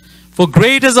Zion, for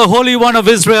great is the Holy One of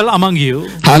Israel among you.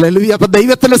 Hallelujah. അപ്പോൾ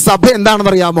ദൈവത്തിലെ സഭ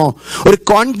എന്താണെന്ന് അറിയാമോ? ഒരു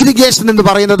congregation എന്ന്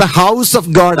പറയുന്നത് ഹൗസ്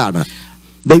ഓഫ് ഗോഡ് ആണ്.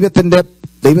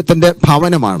 ദൈവത്തിന്റെ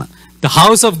ഭവനമാണ്. The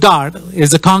house of God is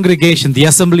the congregation, the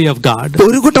assembly of God.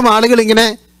 ഒരു കൂട്ടം ആളുകൾ ഇങ്ങനെ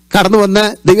കടന്നു വന്ന്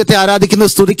ദൈവത്തെ ആരാധിക്കുന്നു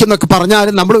സ്തുതിക്കുന്നൊക്കെ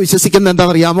പറഞ്ഞാലും നമ്മൾ വിശ്വസിക്കുന്നത്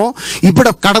എന്താണെന്ന് അറിയാമോ?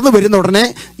 ഇവിടെ കടന്നു വരുന്ന ഉടനെ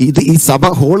ഈ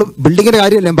സഭ ഹോള് ബിൽഡിങ്ങിന്റെ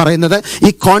കാര്യമല്ല ഞാൻ പറയുന്നത്.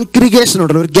 ഈ കോൺഗ്രിഗേഷൻ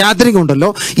ഉണ്ടല്ലോ, ഒരു ഗ്യാദറിംഗ് ഉണ്ടല്ലോ,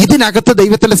 ഇതിനകത്ത്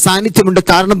ദൈവത്തിന്റെ സാന്നിധ്യമുണ്ട്.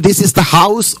 കാരണം this is the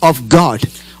house of God.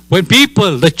 When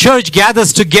the church gathers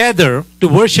together to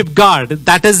worship God,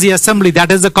 that is the assembly, that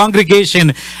is the congregation,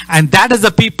 and that is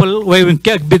the people where when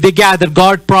they gather,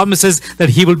 God promises that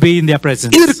He will be in their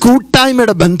presence. ഇതൊരു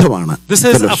കൂട്ടായ്മയുടെ ബന്ധമാണ്. This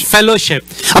is a fellowship.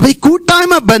 അപ്പോൾ ഈ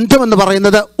കൂട്ടായ്മ ബന്ധം എന്ന്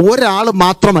പറയുന്നത് ഒരാൾ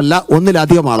മാത്രമല്ല,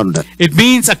 ഒന്നിലധികം ആളുണ്ട്. It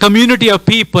means a community of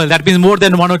people. That means more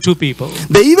than 1 or 2 people.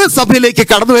 ദൈവസഭയിലേക്ക്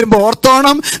കടന്നു വരുമ്പോൾ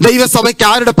ഓർത്തോണം, ദൈവസഭയ്ക്ക്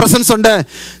ആരുടെ പ്രസൻസ് ഉണ്ട്?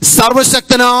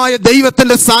 സർവശക്തനായ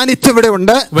ദൈവത്തിന്റെ സാന്നിധ്യം ഇവിടെ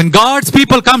ഉണ്ട്. When God's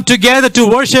people come together to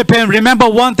worship Him, remember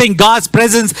one thing, God's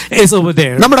presence is over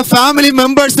there. നമ്മുടെ ഫാമിലി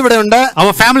മെമ്പേഴ്സ് ഇവിടെ ഉണ്ട്.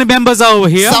 Our family members are over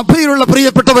here. സഭയിലുള്ള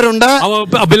പ്രിയപ്പെട്ടവരുണ്ട്.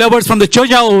 Our beloveds from the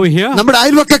church are over here. നമ്മുടെ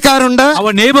അയൽവക്കക്കാരുണ്ട്.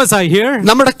 Our neighbors are here.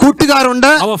 നമ്മുടെ കൂട്ടുകാരുണ്ട്.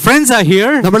 Our friends are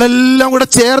here. നമ്മളെല്ലാം കൂടെ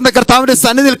ചേർന്ന് കർത്താവിന്റെ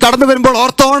സന്നിധിയിൽ കടന്നു വരുമ്പോൾ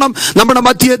ഓർത്തോണം, നമ്മുടെ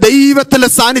മധ്യേ ദൈവത്തിന്റെ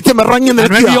സാന്നിധ്യം ഇറങ്ങി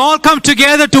നിൽക്കുക. When we all come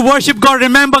together to worship God,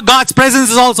 remember God's presence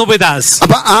is also with us.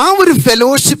 അപ്പോൾ ആ ഒരു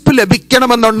ഫെലോഷിപ്പ്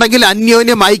ലഭിക്കണമെന്നുണ്ടെങ്കിൽ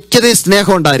അന്യോന്യം ഐക്യതയും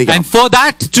സ്നേഹം ഉണ്ടായിരിക്കണം. And for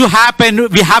that to happen,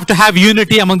 we have to have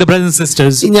unity among the brothers and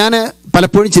sisters. ഞാൻ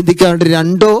പലപ്പോഴും ചിന്തിക്കാറുണ്ട്,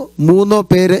 2-3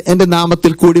 പേര് എന്റെ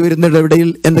നാമത്തിൽ കൂടി വരുന്നവരുടെ ഇടയിൽ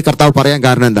എന്ന് കർത്താവ് പറയാൻ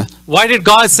കാരണം എന്താ? Why did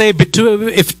God say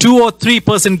if 2 or 3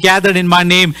 persons gathered in my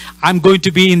name, I'm going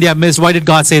to be in their midst? Why did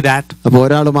God say that? അപ്പോൾ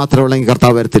ഒരാൾ മാത്രമേ ഉള്ളെങ്കിൽ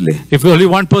കർത്താവ് വരത്തില്ലേ? If only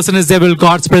one person is there, will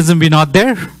God's presence be not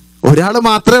there? ഒരാൾ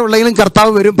മാത്രമേ ഉള്ളെങ്കിലും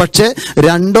കർത്താവ് വരും. പക്ഷേ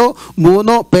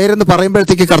 2-3 പേരെന്ന്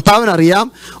പറയുമ്പോഴത്തേക്ക് കർത്താവിന് അറിയാം,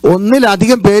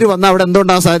 ഒന്നിലധികം പേര് വന്നാൽ അവിടെ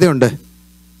എന്തുകൊണ്ടാകാൻ സാധ്യതയുണ്ട്?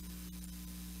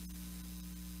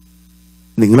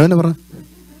 നിങ്ങൾ തന്നെ പറ.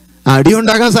 അടി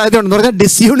ഉണ്ടാകാൻ സാധ്യതയുണ്ടെന്ന് പറഞ്ഞാൽ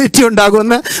ഡിസ്യൂണിറ്റി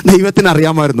ഉണ്ടാകുമെന്ന് ദൈവത്തിന്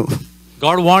അറിയാമായിരുന്നു.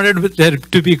 God wanted there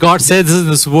to be, God says in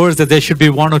His words that there should be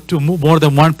 1 or 2 more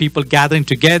than 1 people gathering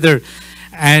together,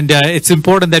 and it's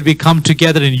important that we come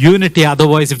together in unity.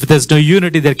 Otherwise, if there's no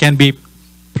unity, there can be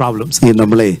problems. ഈ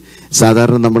നമ്മളെ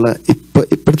സാധാരണ നമ്മൾ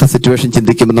ഇപ്പോഴത്തെ situation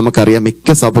ചിന്തിക്കുമ്പോൾ നമുക്കറിയാം,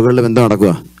 മിക്ക സഭകളിലും എന്താ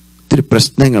നടക്കുക? ഒത്തിരി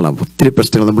പ്രശ്നങ്ങൾ,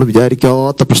 നമ്മൾ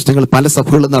വിചാരിക്കാത്ത പ്രശ്നങ്ങൾ പല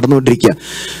സഭകളിലും നടന്നുകൊണ്ടിരിക്കുക.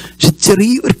 പക്ഷെ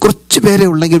ഒരു കുറച്ച് പേരെ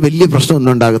ഉള്ളെങ്കിൽ വലിയ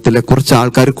പ്രശ്നമൊന്നും ഉണ്ടാകത്തില്ല. കുറച്ച്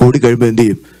ആൾക്കാർ കൂടി കഴിയുമ്പോൾ എന്ത്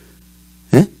ചെയ്യും?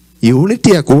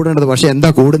 യൂണിറ്റിയാ കൂടേണ്ടത്. പക്ഷെ എന്താ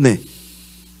കൂടുന്നേ?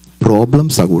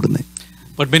 പ്രോബ്ലംസാ കൂടുന്നേ.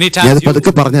 But many ഞാൻ times,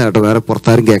 പതുക്കെ പറഞ്ഞ കേട്ടോ, വേറെ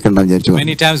പുറത്താരും കേൾക്കണ്ടെന്ന് വിചാരിച്ചു.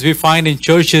 many times we find in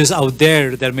churches out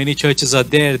there, many churches are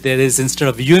there is, instead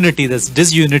of unity, there's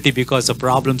disunity because of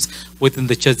problems within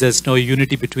the church. There's no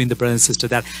unity between the brother and sister.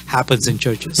 That happens in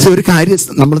churches. ഒരു കാര്യം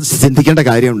നമ്മൾ ചിന്തിക്കേണ്ട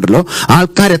കാര്യമുണ്ടല്ലോ,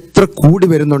 ആൾക്കാർ എത്ര കൂടി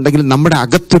വരുന്നുണ്ടെങ്കിലും നമ്മുടെ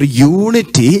അകത്തൊരു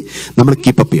unity നമ്മൾ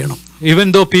കീപ്പപ്പ് ചെയ്യണം. Even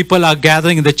though people are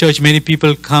gathering in the church, many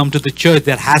people come to the church,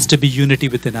 there has to be unity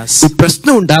within us. ഈ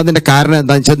പ്രശ്നം ഉണ്ടാകുന്നതിന്റെ കാരണം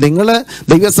എന്താണെന്ന് വെച്ചാൽ, നിങ്ങൾ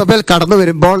ദൈവസഭയിൽ കടന്നു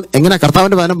വരുമ്പോൾ എങ്ങനെ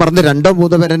കർത്താവിന്റെ വചനം പറഞ്ഞ്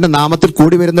 2-3 പേർ എന്റെ നാമത്തിൽ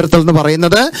കൂടി വരുന്നിടത്തിൽ എന്ന്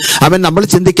പറയുന്നത്, അവൻ നമ്മൾ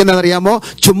ചിന്തിക്കുന്നത് അറിയാമോ,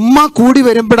 ചുമ്മാ കൂടി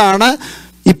വരുമ്പോഴാണ്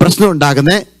ഈ പ്രശ്നം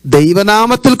ഉണ്ടാകുന്നത്.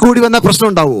 ദൈവനാമത്തിൽ കൂടി വന്ന പ്രശ്നം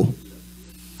ഉണ്ടാവുമോ?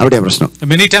 അവിടെയാ പ്രശ്നം.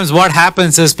 Many times what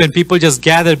happens is when people just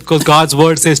gather because God's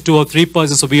word says 2 or 3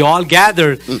 persons, so we all gather,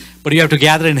 but you have to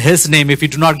gather in His name. If you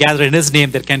do not gather in His name,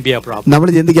 there can be a problem. നമ്മൾ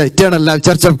ചിന്തിക്കുക eternal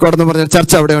church of God എന്ന് പറഞ്ഞ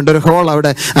church അവിടെ ഉണ്ട്, ഒരു whole,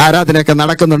 അവിടെ ആരാധനയൊക്കെ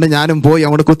നടക്കുന്നുണ്ട്, ഞാനും പോയി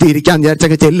അങ്ങോട്ട് കുത്തിയിരിക്കാൻ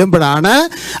വിചാരിച്ചൊക്കെ ചെല്ലുമ്പോഴാണ്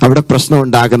അവിടെ പ്രശ്നം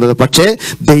ഉണ്ടാകുന്നത്. പക്ഷേ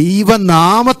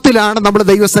ദൈവനാമത്തിലാണ് നമ്മൾ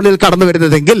ദൈവസന്നിധിയിൽ കടന്നു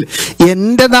വരുന്നതെങ്കിൽ,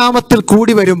 എന്റെ നാമത്തിൽ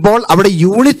കൂടി വരുമ്പോൾ അവിടെ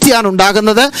യൂണിറ്റിയാണ്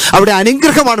ഉണ്ടാകുന്നത്, അവിടെ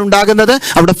അനുഗ്രഹമാണ് ഉണ്ടാകുന്നത്,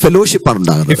 അവിടെ ഫെലോഷിപ്പാണ്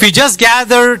ഉണ്ടാകുന്നത്. If we just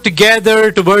gather together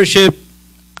to worship,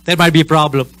 there might be a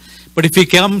problem. But if we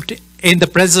come in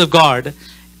the presence of God,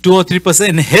 2 or 3%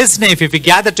 in His name, if we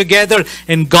gather together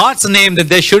in God's name, then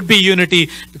there should be unity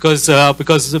because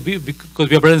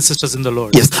we are brothers and sisters in the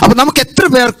Lord. Yes. അപ്പോൾ നമുക്ക് എത്ര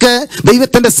പേർക്ക്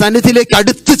ദൈവത്തിന്റെ സന്നിധിയിലേക്ക്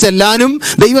അടുത്ത് ചെല്ലാനും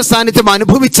ദൈവ സാന്നിധ്യം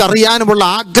അനുഭവിച്ചറിയാനുമുള്ള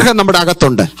ആഗ്രഹം നമ്മുടെ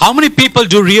അകത്തുണ്ട്? How many people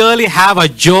do really have a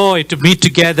joy to meet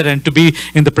together and to be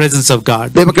in the presence of God?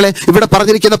 ദൈവമക്കളെ, ഇവിടെ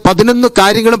പറഞ്ഞിരിക്കുന്ന 11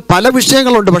 കാര്യങ്ങളും പല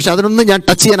വിഷയങ്ങളുണ്ട്. പക്ഷെ അതിനൊന്നും ഞാൻ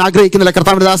ടച്ച് ചെയ്യാൻ ആഗ്രഹിക്കുന്നില്ല.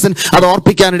 കർത്താവിന്റെ ദാസൻ അത്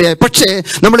ഓർപ്പിക്കാനിടയായി. പക്ഷേ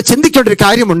നമ്മൾ ചിന്തിക്കേണ്ട ഒരു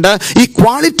കാര്യമുണ്ട്. ഈ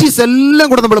ക്വാളിറ്റീസ് എല്ലാം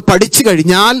കൂടെ നമ്മൾ പഠിച്ചു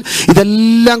കഴിഞ്ഞാൽ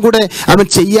ഇതെല്ലാം കൂടെ അവൻ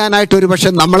ചെയ്യാനായിട്ട് ഒരു പക്ഷെ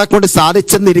നമ്മളെ കൊണ്ട്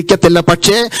സാധിച്ചെന്നിരിക്കത്തില്ല.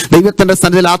 പക്ഷേ ദൈവത്തിന്റെ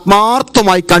സന്നിധിയിൽ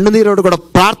ആത്മാർത്ഥമായി കണ്ണുനീരോടുകൂടെ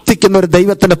പ്രാർത്ഥിക്കുന്ന ഒരു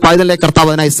ദൈവത്തിന്റെ പൈതലിനെ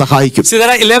കർത്താവ് അതിനായി സഹായിക്കും. See,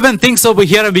 there are 11 things over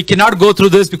here and we cannot go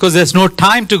through this because there's no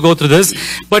time to go through this.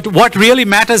 But what really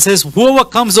matters is whoever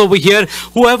comes over here,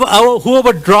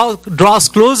 whoever draws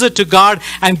closer to God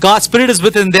and God's Spirit is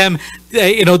within them,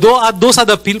 those are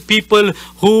the people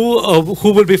who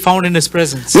will be found in His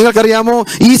presence. നിങ്ങൾക്കറിയാമോ,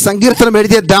 ഈ സങ്കീർത്തനം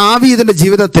എഴുതിയ ദാവീദിന്റെ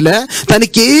ജീവിതത്തില്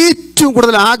തനിക്ക് ഏറ്റവും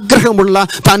കൂടുതൽ ആഗ്രഹമുള്ള,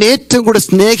 താൻ ഏറ്റവും കൂടുതൽ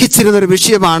സ്നേഹിച്ചിരുന്ന ഒരു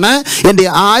വിഷയമാണ് എന്റെ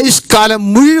ആയുഷ്കാലം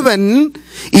മുഴുവൻ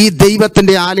ഈ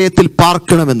ദൈവത്തിന്റെ ആലയത്തിൽ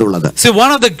പാർക്കണമെന്നുള്ളത്. See,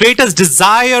 one of the greatest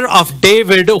desire of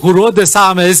David, who wrote the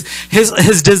psalm, is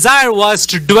his desire was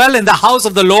to dwell in the house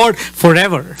of the Lord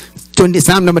forever.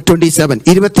 Psalm number 27,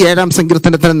 27-ാം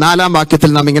സങ്കീർത്തനത്തിന്റെ 4-ാം വാക്യത്തിൽ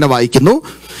നാം ഇങ്ങനെ വായിക്കുന്നു,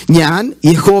 ഞാൻ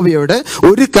യഹോവയോട്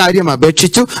ഒരു കാര്യം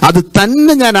അപേക്ഷിച്ചു, അത്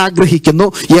തന്നെ ഞാൻ ആഗ്രഹിക്കുന്നു,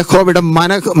 യഹോവയുടെ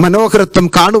മനോഹരത്വം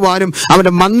കാണുവാനും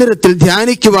അവന്റെ മന്ദിരത്തിൽ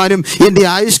ധ്യാനിക്കുവാനും എന്റെ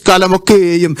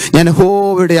ആയുഷ്കാലമൊക്കെയും ഞാൻ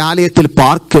യഹോവയുടെ ആലയത്തിൽ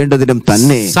പാർക്കേണ്ടതിനും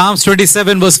തന്നെ. Psalms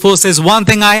 27 verse 4 says, one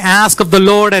thing I ask of the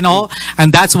Lord and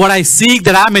that's what I seek,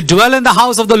 that I may dwell in the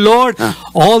house of the Lord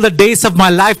all the days of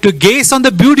my life, to gaze on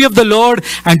the beauty of the Lord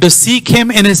and to seek Him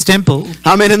in His temple.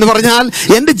 ആമേൻ എന്ന് പറഞ്ഞാൽ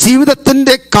എന്റെ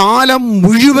ജീവിതത്തിന്റെ കാലം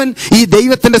മുഴുവൻ ഈ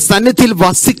ദൈവത്തിന്റെ സന്നിധിയിൽ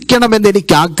വസിക്കണമെന്ന്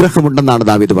എനിക്ക് ആഗ്രഹമുണ്ടെന്നാണ്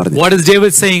ദാവീദ് പറഞ്ഞത്. What is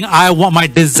David saying? My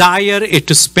desire is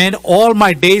to spend all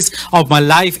my days of my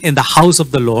life in the house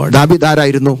of the Lord. ദാവീദ്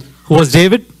ആരായിരുന്നു? Who was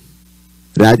David?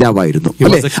 രാജാവായിരുന്നു.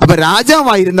 അപ്പൊ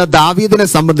രാജാവായിരുന്ന ദാവീദിനെ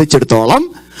സംബന്ധിച്ചിടത്തോളം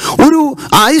ഒരു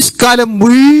ആയുഷ്കാലം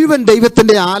മുഴുവൻ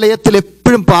ദൈവത്തിന്റെ ആലയത്തിൽ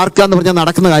എപ്പോഴും പാർക്കുക എന്ന് പറഞ്ഞാൽ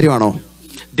നടക്കുന്ന കാര്യമാണോ?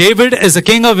 David is the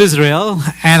king of Israel,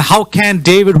 and how can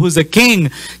David, who is a king,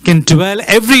 can dwell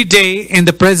every day in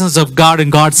the presence of God in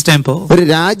God's temple? ഒരു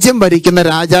രാജ്യം ഭരിക്കുന്ന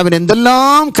രാജാവിന്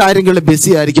എന്തെല്ലാം കാര്യങ്ങൾ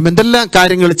ബിസി ആയിരിക്കും, എന്തെല്ലാം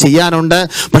കാര്യങ്ങൾ ചെയ്യാനുണ്ട്.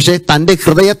 പക്ഷേ തന്റെ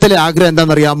ഹൃദയത്തിലെ ആഗ്രഹം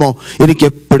എന്താണെന്നറിയാമോ? എനിക്ക്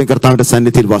എപ്പോഴും കർത്താവിന്റെ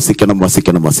സന്നിധിയിൽ വസിക്കണം.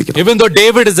 Even though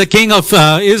David is the king of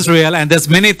Israel, and there's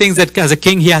many things that as a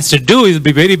king he has to do, he'll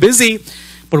be very busy.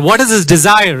 But what is his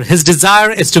desire? His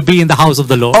desire is to be in the house of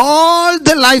the Lord. All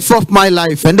the life of my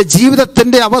life, എന്റെ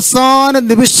ജീവിതത്തിന്റെ അവസാന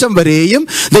നിമിഷം വരെയും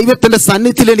ദൈവത്തിന്റെ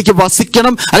സന്നിധിയിൽ എനിക്ക്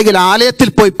വസിക്കണം, അല്ലെങ്കിൽ ആലയത്തിൽ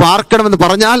പോയി പാർക്കണം എന്ന്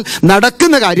പറഞ്ഞാൽ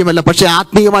നടക്കുന്ന കാര്യമല്ല. പക്ഷെ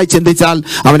ആത്മീയമായി ചിന്തിച്ചാൽ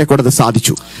അവനെ കൊണ്ട്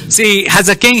സാധിച്ചു. See, as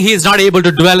a king, he is not able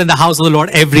to dwell in the house of the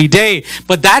Lord every day,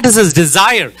 but that is his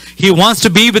desire. He wants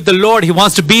to be with the Lord. He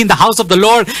wants to be in the house of the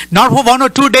Lord, not for 1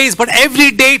 or 2 days, but every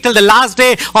day till the last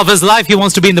day of his life. He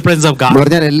wants to be in the presence of God.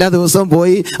 പറഞ്ഞാൽ എല്ലാ ദിവസവും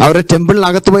പോയി അവരുടെ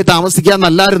ടെമ്പിളിനകത്ത് പോയി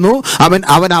താമസിക്കാന്നല്ലായിരുന്നു,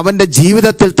 അവന്റെ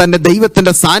ജീവിതത്തിൽ തന്നെ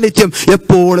ദൈവത്തിന്റെ സാന്നിധ്യം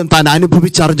എപ്പോഴും താൻ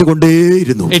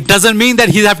അനുഭവിച്ചറിഞ്ഞുകൊണ്ടേയിരുന്നു. It doesn't mean that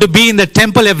he have to be in the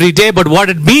temple every day, but what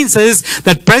it means is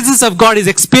that presence of God is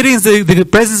experiencing the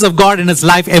presence of God in his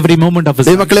life every moment of his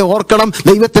life. ദൈവമക്കളെ ഓർക്കണം,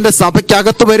 ദൈവത്തിന്റെ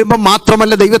സഭയ്ക്കകത്ത് വരുമ്പോൾ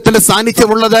മാത്രമല്ല ദൈവത്തിന്റെ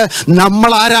സാന്നിധ്യമുള്ളത്.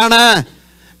 നമ്മൾ ആരാണ്?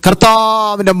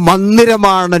 കർത്താവിന്റെ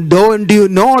മന്ദിരമാണ്. Don't you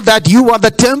know that you are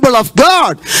the temple of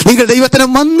God? നിങ്ങൾ ദൈവത്തിന്റെ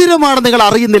മന്ദിരമാണ്, നിങ്ങൾ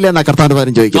അറിയുന്നില്ല എന്നാ കർത്താവിന്റെ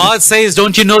കാര്യം ചോദിക്കുന്നത്. God says,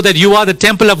 don't you know that you are the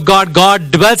temple of God?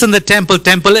 God dwells in the temple.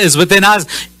 Temple is within us.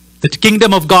 The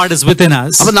kingdom of God is within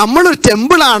us. അപ്പൊ നമ്മളൊരു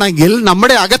ടെമ്പിൾ ആണെങ്കിൽ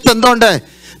നമ്മുടെ അകത്ത് എന്തുണ്ട്?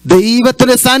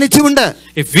 ദൈവത്തിന്റെ സാന്നിധ്യമുണ്ട്.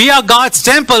 If we are God's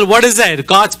temple, what is that?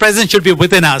 God's presence should be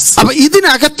within us. അപ്പൊ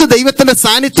ഇതിനകത്ത് ദൈവത്തിന്റെ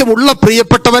സാന്നിധ്യമുള്ള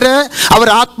പ്രിയപ്പെട്ടവര് അവർ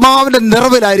ആത്മാവിന്റെ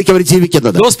നിറവിലായിരിക്കും അവർ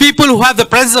ജീവിക്കുന്നത്. Those people who have the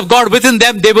presence of God within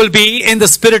them, they will be in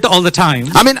the spirit all the time.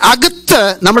 അകത്ത്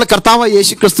നമ്മൾ കർത്താവായ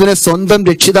യേശുക്രിസ്തുവിനെ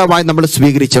സ്വന്തം രക്ഷിതാവായി നമ്മൾ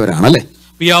സ്വീകരിച്ചവരാണ് അല്ലേ?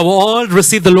 We have all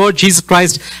received the Lord Jesus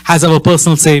Christ as our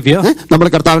personal savior. നമ്മൾ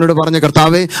കർത്താവിനോട് പറഞ്ഞ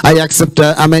കർത്താവേ, I accept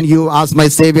you as my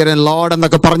savior and Lord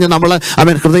എന്നൊക്കെ പറഞ്ഞ് നമ്മൾ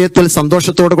ഹൃദയത്തിൽ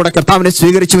സന്തോഷത്തോടു കൂടെ കർത്താവിനെ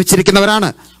സ്വീകരിച്ചു വെച്ചിരിക്കുന്നവരാണ്.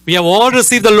 We have all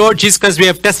received the Lord Jesus Christ. We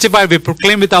have testified, we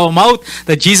proclaim with our mouth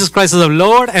that Jesus Christ is our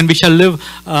Lord and we shall live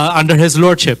under his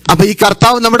lordship. അപ്പൊ ഈ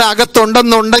കർത്താവ് നമ്മുടെ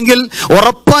അകത്തുണ്ടെന്നുണ്ടെങ്കിൽ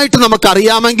ഉറപ്പായിട്ട് നമുക്ക്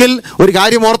അറിയാമെങ്കിൽ ഒരു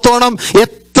കാര്യം ഓർത്തോണം,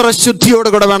 എത്ര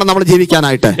ശുദ്ധിയോടുകൂടെ വേണം നമ്മൾ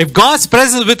ജീവിക്കാനായിട്ട്. If God's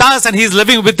presence with us and he is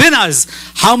living within us,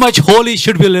 how much holy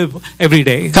should we live every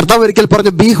day? കർത്താവ് ഒരിക്കൽ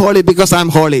പറഞ്ഞു, be holy because I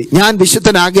am holy. ഞാൻ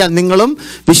വിശുദ്ധനാകിയാൽ നിങ്ങളും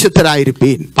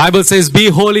വിശുദ്ധരായിരിപ്പീൻ. Bible says, be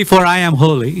holy for I am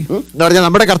holy. എന്ന് പറഞ്ഞാൽ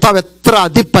നമ്മുടെ കർത്താവ് എത്ര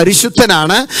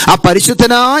അതിപരിശുദ്ധനാണ്. ആ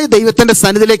പരിശുദ്ധനായ ദൈവത്തിന്റെ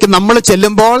സന്നിധിയിലേക്ക് നമ്മൾ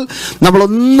ചെല്ലുമ്പോൾ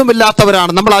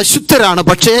നമ്മളൊന്നുമില്ലാത്തവരാണ്, നമ്മൾ അശുദ്ധരാണ്.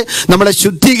 പക്ഷേ നമ്മളെ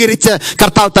ശുദ്ധീകരിച്ച്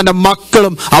കർത്താവ് തന്റെ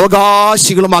മക്കളും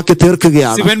അവകാശികളുമാക്കി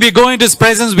തീർക്കുകയാണ്. See, when we go into his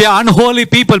presence, we are unholy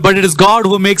people, but it is God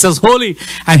who makes us holy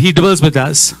and he dwells with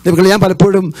us. ഞാൻ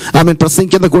പലപ്പോഴും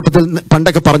പ്രസംഗിക്കുന്ന കൂട്ടത്തിൽ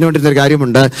പണ്ടൊക്കെ പറഞ്ഞുകൊണ്ടിരുന്ന ഒരു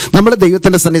കാര്യമുണ്ട്. നമ്മൾ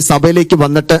ദൈവത്തിന്റെ സന്നിധി സഭയിലേക്ക്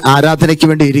വന്നിട്ട് ആരാധനയ്ക്ക്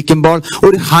വേണ്ടി ഇരിക്കുമ്പോൾ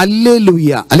ഒരു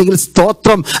ഹല്ലേലൂയ അല്ലെങ്കിൽ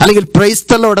സ്തോത്രം അല്ലെങ്കിൽ പ്രൈസ്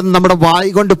ദി ലോർഡ് നമ്മുടെ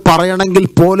വായി കൊണ്ട് പറയണമെങ്കിൽ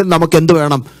പോലും നമുക്ക് എന്ത്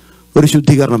വേണം? ഒരു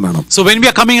ശുദ്ധീകരണം വേണം. So when we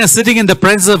are coming and sitting in the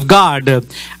presence of God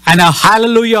and a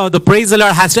hallelujah or the praise the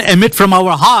Lord has to emit from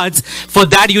our hearts, for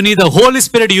that you need the Holy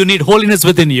Spirit, you need holiness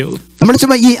within you. നമ്മൾ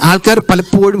ചുമ്മാ ഈ ആൾക്കാർ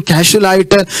പലപ്പോഴും casual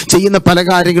ആയിട്ട് ചെയ്യുന്ന പല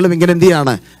കാര്യങ്ങളും ഇങ്ങനെ എന്ത്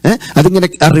ചെയ്യാണ്, അതിങ്ങനെ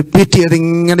റിപ്പീറ്റ് ചെയ്ത്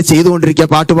ഇങ്ങനെ ചെയ്തുകൊണ്ടിരിക്കുക.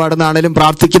 പാട്ട് പാടുന്നതാണേലും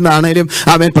പ്രാർത്ഥിക്കുന്നതാണേലും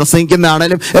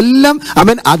പ്രസംഗിക്കുന്നതാണേലും എല്ലാം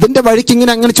അതിന്റെ വഴിക്ക്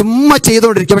ഇങ്ങനെ അങ്ങനെ ചുമ്മാ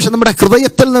ചെയ്തുകൊണ്ടിരിക്കുക. പക്ഷെ നമ്മുടെ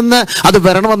ഹൃദയത്തിൽ നിന്ന് അത്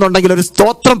വരണമെന്നുണ്ടെങ്കിൽ, ഒരു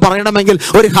സ്തോത്രം പറയണമെങ്കിൽ,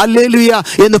 ഒരു ഹല്ലേലൂയ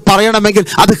എന്ന് പറയണമെങ്കിൽ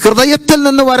അത് ഹൃദയത്തിൽ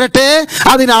നിന്ന് വരട്ടെ.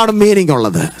 അതിനാണ് മീനിങ്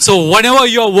ഉള്ളത്. So whenever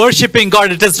you are worshiping God,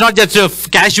 it is not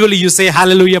just casually you say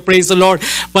hallelujah praise the Lord,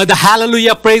 but the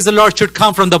hallelujah praise the Lord should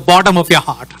come from the bottom of your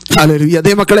heart. Hallelujah.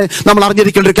 അതേ മക്കളെ, നമ്മൾ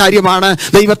അറിഞ്ഞിരിക്കേണ്ട ഒരു കാര്യമാണ്,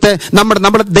 ദൈവത്തെ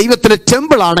നമ്മുടെ ദൈവത്തിന്റെ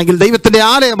temple ആണെങ്കിൽ, ദൈവത്തിന്റെ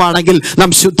ആലയമാണെങ്കിൽ നാം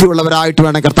ശുദ്ധിയുള്ളവരായിട്ട്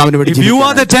വേണം കർത്താവിന് വേണ്ടി ജീവിക്കാൻ. If you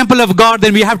are the temple of God,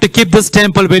 then we have to keep this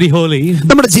temple very holy.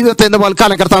 നമ്മുടെ ജീവിതത്തെ എന്ന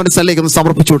കാലം കർത്താവിന്റെ സന്നിധിയിലേക്ക് ഒന്ന്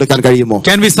സമർപ്പിച്ചു കൊടുക്കാൻ കഴിയുമോ?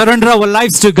 Can we surrender our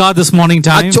lives to God this morning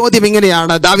time? ആ ചോദ്യം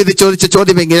ഇങ്ങനെയാണ്, ദാവീദ് ചോദിച്ച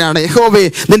ചോദ്യം ഇങ്ങനെയാണ്, യഹോവേ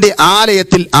നിന്റെ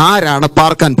ആലയത്തിൽ ആരാണ്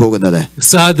പാർക്കാൻ പോകുന്നത്?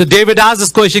 So David asked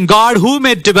this question, God, who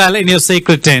may dwell in your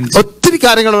sacred tent? ഒത്തിരി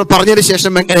കാര്യങ്ങൾ പറഞ്ഞതിന്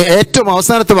ശേഷം ഏറ്റവും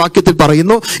അവസാനത്തെ വാക്യത്തിൽ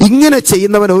പറയുന്നു, ഇങ്ങനെ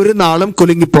ചെയ്യുന്നവൻ ഒരു നാളും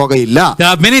കുലുങ്ങിപ്പോകയില്ല. There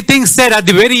are many things said. At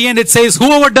the very end it says,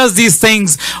 whoever does these things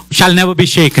shall never be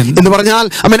shaken. എന്ന് പറഞ്ഞാൽ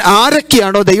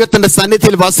ആരൊക്കെയാണോ ദൈവത്തിന്റെ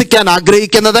സന്നിധിയിൽ വസിക്കാൻ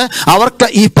ആഗ്രഹിക്കുന്നത് അവർക്ക്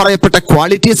ഈ പറയപ്പെട്ട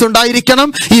ക്വാളിറ്റീസ് ഉണ്ടായിരിക്കണം,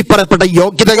 ഈ പറയപ്പെട്ട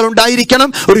യോഗ്യതകൾ ഉണ്ടായിരിക്കണം,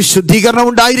 ഒരു ശുദ്ധീകരണം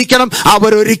ഉണ്ടായിരിക്കണം.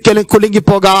 അവരൊരിക്കലും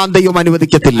കുലുങ്ങിപ്പോകാൻ ദൈവം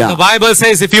അനുവദിക്കത്തില്ല. The Bible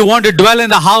says, if you want to dwell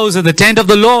in the house, in the tent of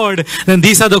the Lord, then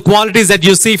these are the qualities that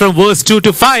you see from verse 2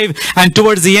 to 5, and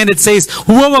towards the end it says,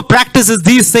 whoever practices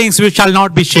these things we shall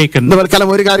not be shaken.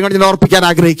 ഒരു കാര്യം ഞാൻ ഓർപ്പിക്കാൻ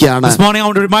ആഗ്രഹിക്കുകയാണ്. This morning I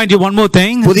want to remind you one more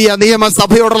thing. പുതിയ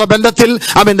നിയമസഭയോടുള്ള ബന്ധത്തിൽ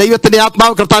ദൈവത്തിന്റെ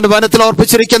ആത്മാവ് കർത്താവിന്റെ വചനത്തിൽ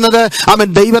ഓർപ്പിച്ചിരിക്കുന്നത്,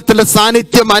 ദൈവത്തിന്റെ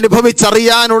സാന്നിധ്യം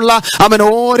അനുഭവിച്ചറിയാനുള്ള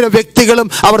ഓരോ വ്യക്തികളും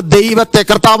അവർ ദൈവത്തെ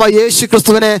കർത്താവായ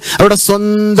യേശുക്രിസ്തുവിനെ അവരുടെ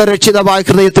സ്വന്തം രക്ഷിതാവായ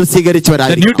ഹൃദയത്തിൽ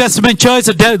സ്വീകരിച്ചവരായിരിക്കും. The New Testament church,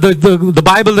 the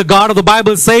Bible, the God of the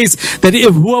Bible says that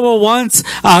if whoever wants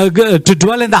to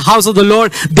dwell in the house of the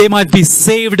Lord, they might be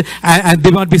saved and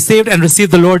they might be saved and receive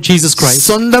the Lord Jesus Christ.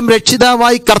 സ്വന്തം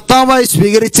രക്ഷിതാവായി കർത്താവായി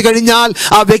സ്വീകരിച്ചു കഴിഞ്ഞാൽ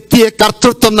ആ വ്യക്തിയെ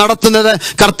കർത്തൃത്വം നടത്തുന്നത്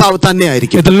കർത്താവ്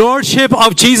തന്നെയായിരിക്കും. The lordship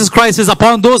of Jesus Christ is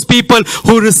upon those people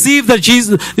who receive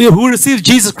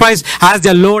Jesus Christ as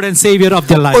their Lord and Savior of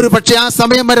their life. ഒരു പക്ഷേ ആ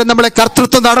സമയം വരെ നമ്മളെ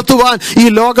കർത്തൃത്വം നടത്തുവാൻ ഈ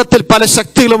ലോകത്തിൽ പല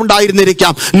ശക്തികളും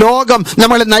ഉണ്ടായിരുന്നിരിക്കാം. ലോകം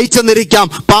നമ്മളെ നയിച്ചെന്നിരിക്കാം,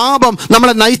 പാപം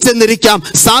നമ്മളെ നയിച്ചെന്നിരിക്കാം,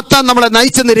 സാത്താൻ നമ്മളെ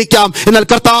നയിച്ചെന്നിരിക്കാം. എന്നാൽ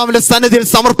കർത്താവിന്റെ സന്നിധിയിൽ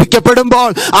സമർപ്പിക്കപ്പെടുമ്പോൾ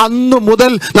അന്നു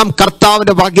മുതൽ നാം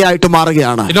കർത്താവിന്റെ വകയായിട്ട്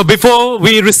മാറുകയാണ്. Before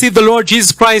we receive the Lord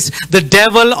Jesus Christ, the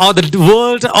devil or the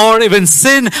world or even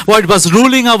sin, what was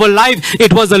ruling our life,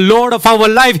 it was the Lord of our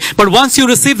life. But once you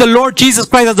receive the Lord Jesus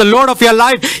Christ as the Lord of your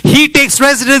life, he takes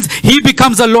residence, he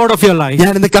becomes the Lord of your life.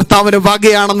 ഞാൻ ഇന്ന് കർത്താവിന്റെ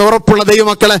വകയാണെന്ന് ഉറപ്പുള്ള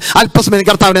ദൈവമക്കളെ അല്പസമയം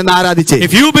കർത്താവിനെ ആരാധിച്ചേ.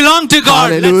 If you belong to God,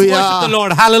 let's worship the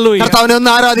Lord. Hallelujah. കർത്താവിനെ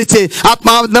ഒന്ന് ആരാധിച്ച്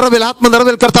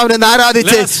ആത്മനിറവിൽ കർത്താവിനെ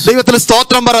ആരാധിച്ച് ദൈവത്തിന്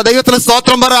സ്തോത്രം പറ, ദൈവത്തിന്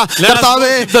സ്തോത്രം പറ.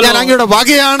 കർത്താവേ, ഞാൻ അങ്ങയുടെ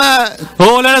വകയാണ്.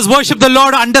 Oh, let us worship the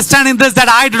Lord, understanding this, that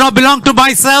I do not belong to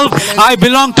myself, I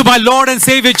belong to my Lord and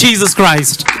Savior Jesus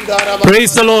Christ.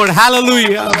 Praise the Lord.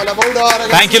 Hallelujah.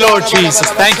 Thank you, Lord Jesus.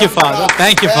 Thank you, Father.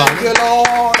 Thank you, Father.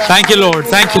 Thank you, Lord.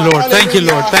 Thank you, Lord. Thank you,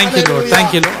 Lord. Thank you, Lord. Thank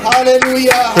you, Lord.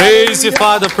 Hallelujah. Praise you,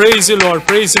 Father. Praise you, Lord.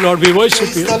 Praise you, Lord. We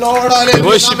worship you. We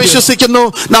worship you. വിശ്വസിക്കുന്നു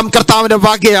നാം കർത്താവിന്റെ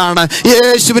വകയാണ്.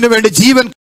 യേശുവിന് വേണ്ടി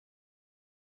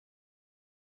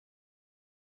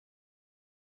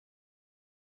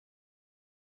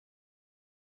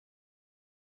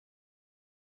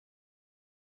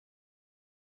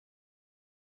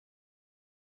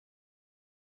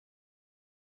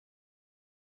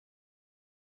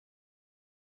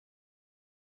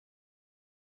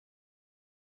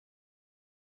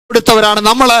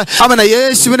നമ്മള്, അവനെ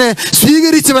യേശുവിനെ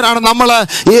സ്വീകരിച്ചവരാണ് നമ്മള്.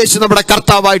 യേശു നമ്മുടെ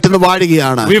കർത്താവായിട്ട്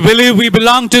വാഴുകയാണ്. We believe we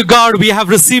belong to God. We have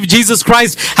received Jesus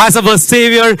Christ as our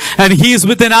Savior, and He is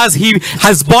within us. He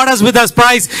has bought us with His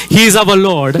price. He is our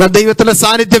Lord. ദൈവത്തിന്റെ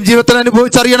സാന്നിധ്യം ജീവിതത്തിൽ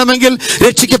അനുഭവിച്ചറിയണമെങ്കിൽ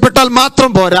രക്ഷിക്കപ്പെട്ടാൽ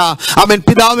മാത്രം പോരാ. അവൻ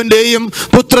പിതാവിന്റെയും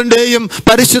പുത്രന്റെയും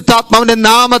പരിശുദ്ധാത്മാവിന്റെ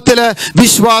നാമത്തില്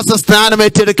വിശ്വാസ സ്നാനം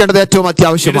ഏറ്റെടുക്കേണ്ടത് ഏറ്റവും It is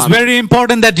അത്യാവശ്യമാണ്. very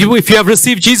important that if you have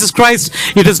received Jesus Christ,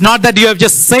 it is not that you have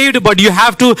just saved, but you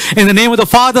have to, in the name of the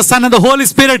Father, Son, and the Holy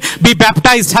Spirit, be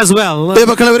baptized as well.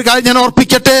 ദൈവമക്കളെ, ഒരു കാര്യം ഞാൻ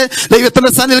ഓർപ്പിക്കട്ടെ. ദൈവത്തിന്റെ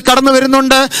സന്നിധിയിൽ കടന്നു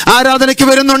വരുന്നുണ്ട്, ആരാധനയ്ക്ക്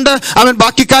വരുന്നുണ്ട്, അവൻ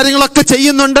ബാക്കി കാര്യങ്ങളൊക്കെ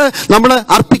ചെയ്യുന്നുണ്ട്. നമ്മൾ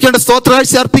അർപ്പിക്കേണ്ട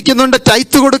സ്തോത്രകാഴ്ച അർപ്പിക്കുന്നുണ്ട്,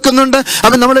 ടൈത്ത് കൊടുക്കുന്നുണ്ട്,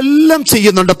 അവൻ നമ്മളെല്ലാം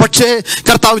ചെയ്യുന്നുണ്ട്. പക്ഷേ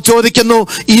കർത്താവ് ചോദിക്കുന്നു,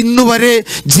 ഇന്നുവരെ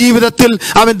ജീവിതത്തിൽ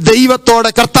അവൻ ദൈവത്തോട്,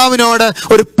 കർത്താവിനോട്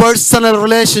ഒരു personal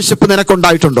relationship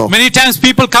നിനക്കുണ്ടായിട്ടുണ്ടോ? Many times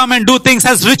people come and do things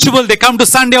as ritual. They come to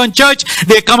Sunday on church,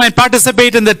 they come and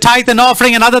participate in the tithe and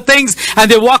offering and other things, and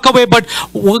they walk away. But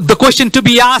the question to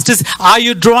be asked is, are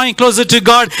you drawing closer to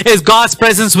God? Is God's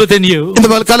presence within you? ഇന്ന്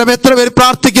പൽക്കാലം എത്ര പേര്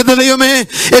പ്രാർത്ഥിക്കുന്ന, ദൈവമേ,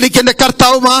 എനിക്ക് എന്റെ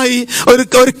കർത്താവുമായി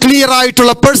ഒരു clear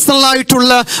ആയിട്ടുള്ള personal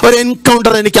ആയിട്ടുള്ള ഒരു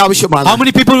എൻകൗണ്ടർ എനിക്ക് ആവശ്യമാണ്. How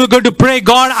many people are going to pray,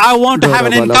 God, I want to have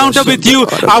an encounter with you.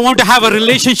 I want to have a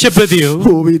relationship with you.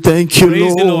 Oh, we thank you,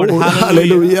 Praise the Lord.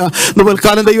 Hallelujah.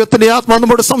 പൽക്കാലം ദൈവത്തിന്റെ ആത്മാവ്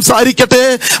നമ്മോട് സംസാരിക്കട്ടെ.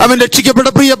 അവൻ രക്ഷിക്കപ്പെട്ട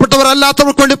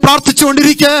പ്രിയപ്പെട്ടവരല്ലാത്തവർക്ക് വേണ്ടി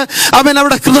പ്രാർത്ഥിച്ചുകൊണ്ടിരിക്കെ അവൻ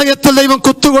അവിടെ ഹൃദയത്തിൽ ദൈവം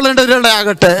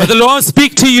കുത്തുകൊള്ളേണ്ടതിനിടയാകട്ടെ. May the Lord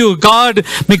speak to you.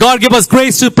 May God give us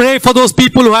grace to pray for those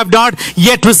people who have not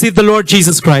yet received the Lord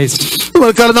Jesus Christ.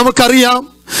 നമുക്കറിയാം,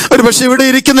 ഒരു പക്ഷെ ഇവിടെ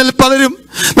ഇരിക്കുന്നതിൽ പലരും,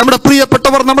 നമ്മുടെ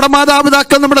പ്രിയപ്പെട്ടവർ, നമ്മുടെ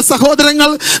മാതാപിതാക്കൾ, നമ്മുടെ സഹോദരങ്ങൾ,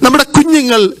 നമ്മുടെ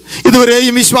കുഞ്ഞുങ്ങൾ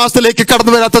ഇതുവരെയും വിശ്വാസത്തിലേക്ക്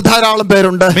കടന്നു വരാത്ത ധാരാളം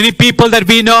പേരുണ്ട്. Many people that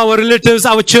we know, our relatives,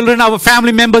 our children, our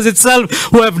family members itself,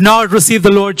 who have not received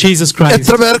the Lord Jesus Christ.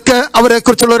 എത്ര പേർക്ക് അവരെ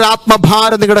കുറിച്ചുള്ള ഒരു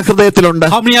ആത്മഭാരം നിങ്ങളുടെ ഹൃദയത്തിലുണ്ട്?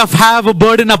 How many have a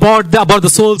burden about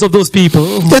the souls of those people?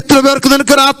 എത്ര പേർക്ക്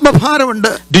നിനക്കൊരു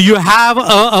ആത്മഭാരമുണ്ട്? Do you have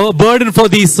a burden for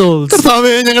these souls?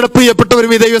 കർത്താവേ, ഞങ്ങളുടെ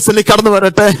പ്രിയപ്പെട്ടവരും ഈ ദൈവസന്നിധിയിൽ കടന്നു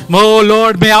വരട്ടെ. Oh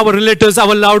Lord, may our relatives,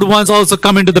 our loved ones also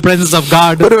come into the presence of God.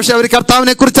 ഒരുപക്ഷെ അവർ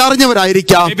കർത്താവിനെ കുറിച്ച്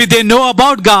അറിഞ്ഞവരായിരിക്കാം. Maybe they know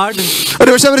about God.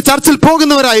 ഒരുപക്ഷെ അവർ ചർച്ചിൽ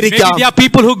പോകുന്നവരായിരിക്കാം. Maybe there are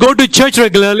people who go to church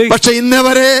regularly. പക്ഷെ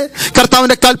ഇന്നവരെ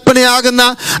കർത്താവിന്റെ കൽപ്പനയാകുന്ന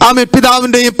ആമേൻ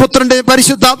പിതാവിന്റെയും പുത്രന്റെയും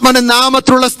പരിശുദ്ധാത്മാവിന്റെ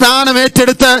നാമത്തിലുള്ള സ്നാനം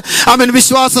ഏറ്റെടുത്ത് അവൻ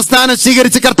വിശ്വാസ സ്നാനം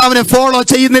സ്വീകരിച്ച് കർത്താവിനെ ഫോളോ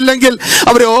ചെയ്യുന്നില്ലെങ്കിൽ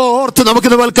അവരെ ഓർത്ത്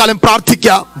നമുക്ക് തൽക്കാലം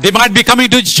പ്രാർത്ഥിക്കാം. They might be coming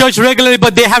to church regularly,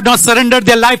 but they have not surrendered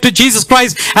their life to Jesus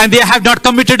Christ, and they have not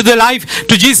committed their life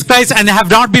to Jesus Christ, and they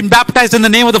have not been baptized in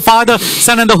the name of the Father,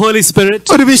 Son, and the Holy Spirit.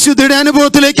 ഒരു വിശുദ്ധിയുടെ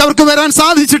അനുഭവത്തിലേക്ക് അവർക്ക് വരാൻ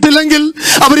സാധിച്ചിട്ടില്ലെങ്കിൽ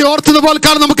അവരെ ഓർത്തത്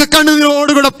പോൽക്കാണ് നമുക്ക്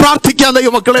കണ്ണുനീരോടുകൂടെ പ്രാർത്ഥിക്കാം.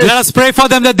 ദൈവമക്കളെ, let us pray for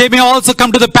them that they may also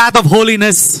come to the path of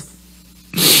holiness.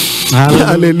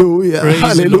 Hallelujah.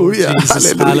 Hallelujah.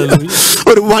 Hallelujah.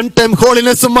 ഒരു വൺ ടൈം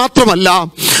ഹോളിനെസ് മാത്രമല്ല,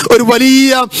 ഒരു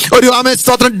വലിയ ഒരു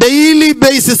സ്തോത്രം ഡെയിലി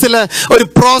ബേസിസിൽ ഒരു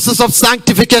പ്രോസസ് ഓഫ്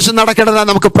സാങ്ക്ടിഫിക്കേഷൻ നടക്കേണ്ടതാണ്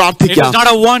നമുക്ക് പ്രാർത്ഥിക്കാം. It is not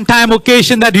a one time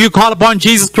occasion that you call upon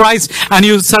Jesus Christ and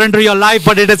you surrender your life,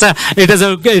 but it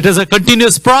is a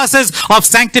continuous process of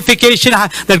sanctification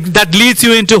that leads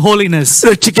you into holiness.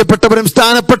 രക്ഷിക്കപ്പെട്ടവരും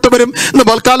സ്ഥാനപ്പെട്ടവരും ഇന്ന്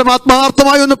ബൽക്കാലം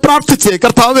ആത്മാർത്ഥമായി ഒന്ന് പ്രാർത്ഥിച്ചേ,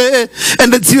 കർത്താവേ,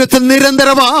 എന്റെ ജീവിതത്തിൽ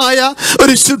നിരന്തരമായ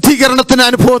ഒരു ശുദ്ധീകരണത്തിന്റെ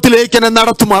അനുഭവത്തിലേക്ക് എന്നെ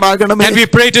നടത്തുമാറാകണമേ. And we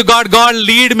pray to God, God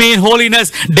lead me in holiness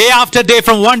day after day,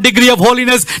 from one degree of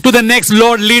holiness to the next.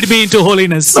 Lord, lead me into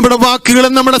holiness. നമ്മുടെ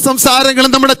വാക്കുകളും നമ്മുടെ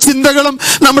സംസാരങ്ങളും നമ്മുടെ ചിന്തകളും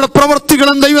നമ്മുടെ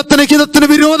പ്രവൃത്തികളും ദൈവത്തിന് ഹിതത്തിന്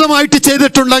വിരോധമായിട്ട്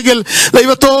ചെയ്തിട്ടുണ്ടെങ്കിൽ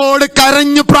ദൈവത്തോട്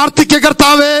കരഞ്ഞു പ്രാർത്ഥിക്കുക,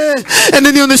 കർത്താവേ, എന്നെ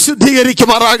നീ ഒന്ന്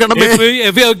ശുദ്ധീകരിക്കുമാറാകണമേ.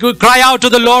 If we cry out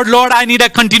to the Lord, Lord, I need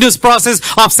a continuous process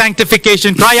of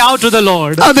sanctification. Cry out to the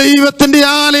Lord. ദൈവത്തിന്റെ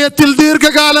ആലയത്തിൽ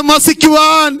ദീർഘകാലം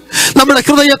വസിക്കുവാൻ നമ്മൾ നമ്മുടെ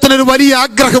ഹൃദയത്തിന് ഒരു വലിയ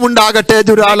ആഗ്രഹം ഉണ്ടാകട്ടെ.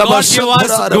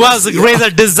 Give us the grace,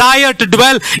 a desire to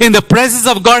dwell in the presence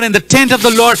of God in the tent of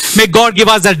the Lord. May God give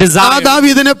us that desire.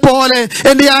 ദാവീദിനെ പോലെ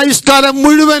എന്റെ ആയുഷ്കാലം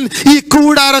മുഴുവൻ ഈ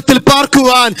കൂടാരത്തിൽ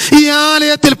പാർക്കുവാൻ, ഈ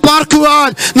ആലയത്തിൽ പാർക്കുവാൻ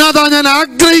നാഥാ ഞാൻ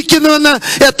ആഗ്രഹിക്കുന്നുവെന്ന്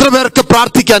എത്ര പേർക്ക്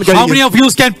പ്രാർത്ഥിക്കാൻ കഴിയും? How many of you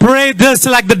can pray this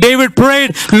like the David prayed?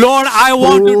 Lord, I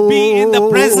want to be in the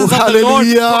presence of the Lord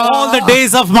for all the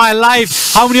days of my life.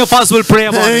 How many of us will pray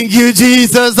about it? Thank you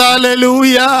Jesus.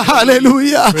 Hallelujah.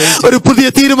 Hallelujah. ഒരു പുതിയ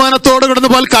തീരുമാനത്തോടെ കടന്നു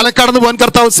പോകാൻ കലക്കടന്നു പോകാൻ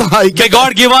കർത്താവ് സഹായിക്കട്ടെ. May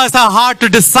God give us a heart to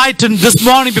decide this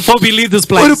morning before we leave this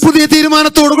place. ഒരു പുതിയ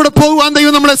തീരുമാനത്തോടെ കൂടെ പോകുവാൻ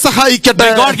ദൈവം നമ്മളെ സഹായിക്കട്ടെ.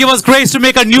 May God give us grace to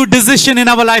make a new decision in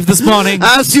our life this morning.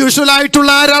 As usual ആയിട്ടുള്ള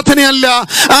ആരാധനയല്ല,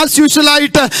 as usual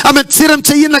ആയിട്ട് സ്ഥിരം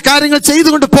ചെയ്യുന്ന കാര്യങ്ങൾ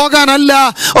ചെയ്തുകൊണ്ട് പോകാനല്ല,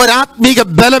 ഒരു ആത്മീക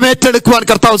ബലം ഏറ്റെടുക്കുവാൻ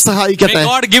കർത്താവ് സഹായിക്കട്ടെ. May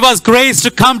God give us grace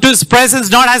to come to His presence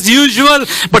not as usual,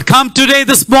 but come today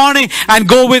this morning and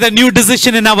go with a new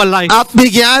decision in our life.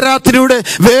 ആത്മീക ആരാധനയുടെ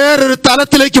വേറൊരു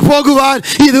തലത്തിലേക്ക് പോകുവാൻ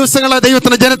ഈ ദിവസങ്ങളെ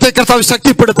ദൈവത്തിന്റെ ജനത്തെ കർത്താവ്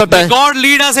ശക്തിപ്പെടുത്തട്ടെ. God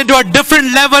lead us into a different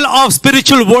level of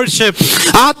spiritual worship.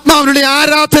 ആത്മാവിന്റെ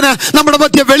ആരാധന നമ്മുടെ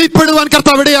മധ്യ വെളിപ്പെടുവാൻ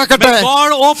കർത്താവ് ഇടയാക്കട്ടെ.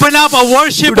 God open up a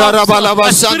worship.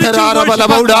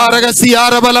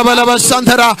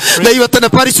 ദൈവത്തിന്റെ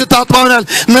പരിശുദ്ധാത്മാവിനാൽ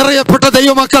നിറയപ്പെട്ട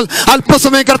ദൈവമക്കൾ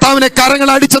അല്പസമയം കർത്താവിനെ കരങ്ങൾ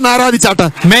അടിച്ചെന്ന് ആരാധിച്ചാട്ടെ.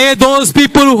 May those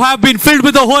people who have been filled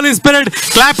with the Holy Spirit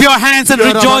clap your hands and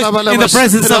rejoice in the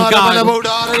presence of God.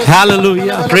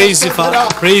 Hallelujah. Praise you, Father.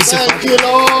 Praise you, Father. Thank you,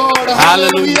 Lord.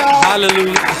 Hallelujah.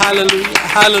 Hallelujah. Hallelujah.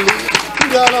 Hallelujah.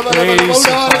 Praise you,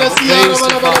 Father. Praise you,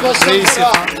 Father. Praise you,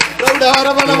 Father.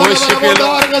 We worship you,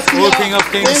 Lord, O King of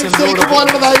Kings and Lord of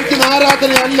Lords.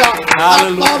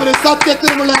 Hallelujah.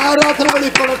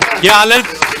 Yeah,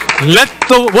 let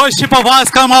the worship of us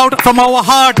come out from our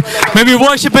heart. May we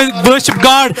worship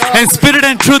God in spirit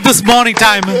and truth this morning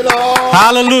time.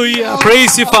 Hallelujah.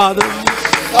 Praise you, Father.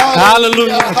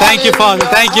 Hallelujah. Thank you, Father.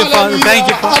 Thank you, Father. Thank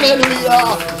you, Father.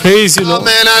 Praise you, Lord.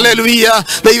 Amen. Hallelujah.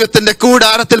 ദൈവത്തിന്റെ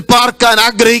കൂടാരത്തിൽ പാർക്കാൻ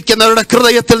ആഗ്രഹിക്കുന്നവരുടെ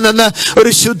ഹൃദയത്തിൽ നിന്ന്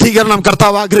ഒരു ശുദ്ധീകരണം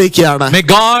കർത്താവ് ആഗ്രഹിക്കുകയാണ്.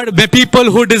 May people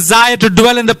who desire to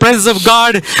dwell in the presence of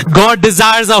God, God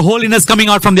desires a holiness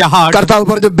coming out from their heart. കർത്താവ്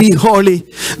പറഞ്ഞു, be holy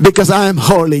because I am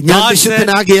holy. ഞാൻ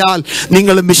വിശുദ്ധനാകിയാൽ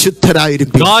നിങ്ങളും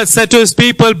വിശുദ്ധരായിരിക്കും. God said to His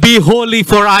people, be holy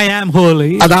for I am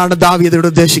holy. അതാണ് ദാവീദ്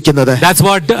ഉദ്ദേശിക്കുന്നത്. That's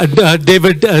what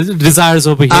David desires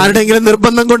over here. ആരുടെങ്കിലും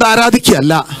നിർബന്ധം കൊണ്ട്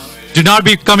ആരാധിക്കുകയല്ല. Do not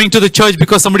be coming to the church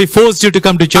because somebody forced you to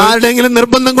come to church. ആരുടെങ്കിലും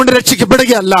നിർബന്ധം കൊണ്ട്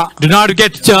രക്ഷിക്കപ്പെടുകയല്ല. Do not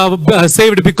get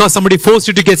saved because somebody forced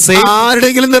you to get saved.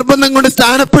 ആരുടെങ്കിലും നിർബന്ധം കൊണ്ട്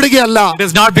സ്ഥാനപ്പെടുകയല്ല. It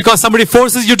is not because somebody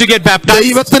forces you to get baptized.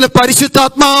 ദൈവത്തിന്റെ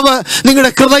പരിശുദ്ധാത്മാവ്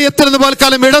നിങ്ങളുടെ ഹൃദയത്തിൽ നിന്ന്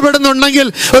പോൽക്കാലം ഇടപെടുന്നുണ്ടെങ്കിൽ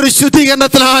ഒരു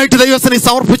ശുദ്ധീകരണത്തിനായിട്ട് ദൈവത്തിന്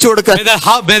സമർപ്പിച്ചു കൊടുക്കുക.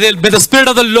 May the Spirit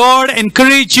of the Lord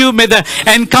encourage you. May the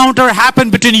encounter happen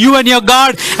between you and your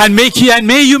God, and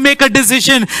may you make a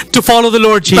decision to follow the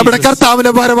Lord Jesus. നമ്മുടെ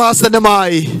കർത്താവിന്റെ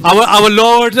പരമാസന്നമായി Our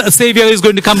Lord Savior is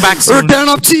going to come back soon. Return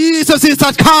of Jesus is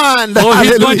at hand. Oh,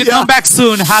 He's going to come back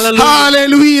soon. Hallelujah.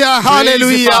 Hallelujah.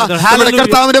 Hallelujah. നമ്മുടെ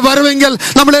കർത്താവിന്റെ വരവെങ്കിൽ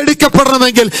നമ്മൾ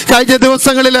എടുക്കപ്പെടണമെങ്കിൽ കഴിഞ്ഞ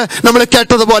ദിവസങ്ങളിൽ നമ്മൾ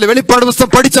കേട്ടതുപോലെ വെളിപ്പാട്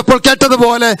പുസ്തകം പഠിച്ചപ്പോൾ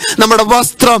കേട്ടതുപോലെ നമ്മുടെ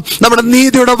വസ്ത്രം, നമ്മുടെ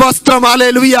നീതിയുടെ വസ്ത്രം,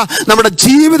 ഹല്ലേലൂയ, നമ്മുടെ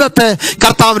ജീവിതത്തെ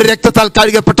കർത്താവിന്റെ രക്തത്താൽ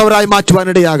കഴുകപ്പെട്ടവരായി മാറ്റുവാൻ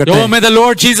ഇടയാകട്ടെ. Oh, may the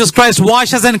Lord Jesus Christ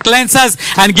wash us and cleanse us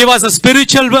and give us a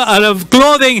spiritual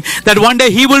clothing that one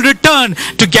day He will return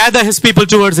to gather His people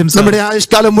towards Himself. നമ്മുടെ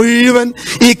ആയുഷ്കാലം മുഴുവൻ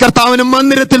ഈ കർത്താവിന്റെ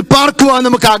മന്ദിരത്തിൽ പാർക്കുവാൻ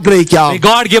നമുക്ക് ആഗ്രഹിക്കാം. May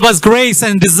God give us grace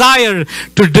and desire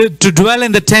to dwell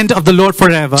in the tent of the Lord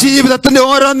forever. ജീവിതത്തിന്റെ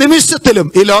ഓരോ നിമിഷത്തിലും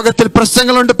ഈ ലോകത്തിൽ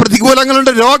പ്രശ്നങ്ങളുണ്ട്,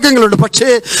 പ്രതികൂലങ്ങളുണ്ട്, രോഗങ്ങളുണ്ട്. പക്ഷേ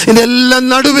ഇതെല്ലാം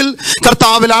നടുവിൽ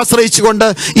കർത്താവിൽ ആശ്രയിച്ചുകൊണ്ട്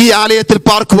ഈ ആലയത്തിൽ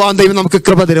പാർക്കുവാൻ ദൈവം നമുക്ക്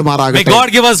കൃപ തരുമാറാകട്ടെ. May God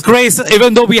give us grace even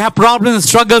though we have problems and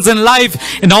struggles in life.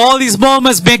 In all these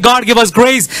moments, may God give us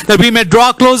grace that we may draw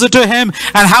closer to Him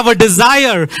and have a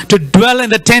desire to dwell in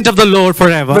the tent of the Lord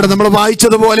forever. ഇവിടെ നമ്മൾ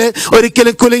വായിച്ചതുപോലെ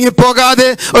ഒരിക്കലും കുലുങ്ങി പോകാതെ,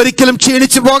 ഒരിക്കലും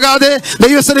ക്ഷീണിച്ചു പോകാതെ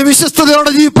ദൈവത്തിന്റെ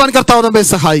വിശ്വസ്തയോടെ ജീവിക്കാൻ കർത്താവ് നമ്മെ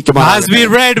സഹായിക്കുമാറാകട്ടെ. As we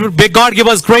read, may God give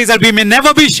us grace that we may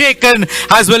never be shaken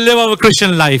as we live our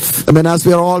Christian life. Amen. As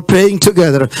we are all praying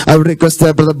together, I would request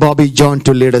Brother Bobby John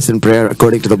to lead us in prayer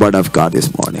according to the word of God this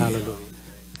morning. Hallelujah.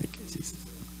 Thank you, Jesus.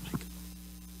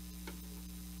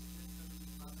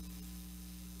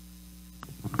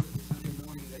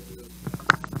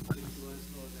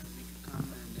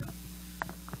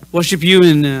 Worship you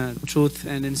in truth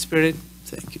and in spirit.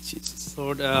 Thank you, Jesus.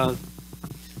 Lord,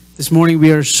 this morning we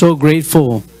are so grateful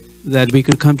that we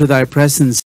could come to thy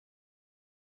presence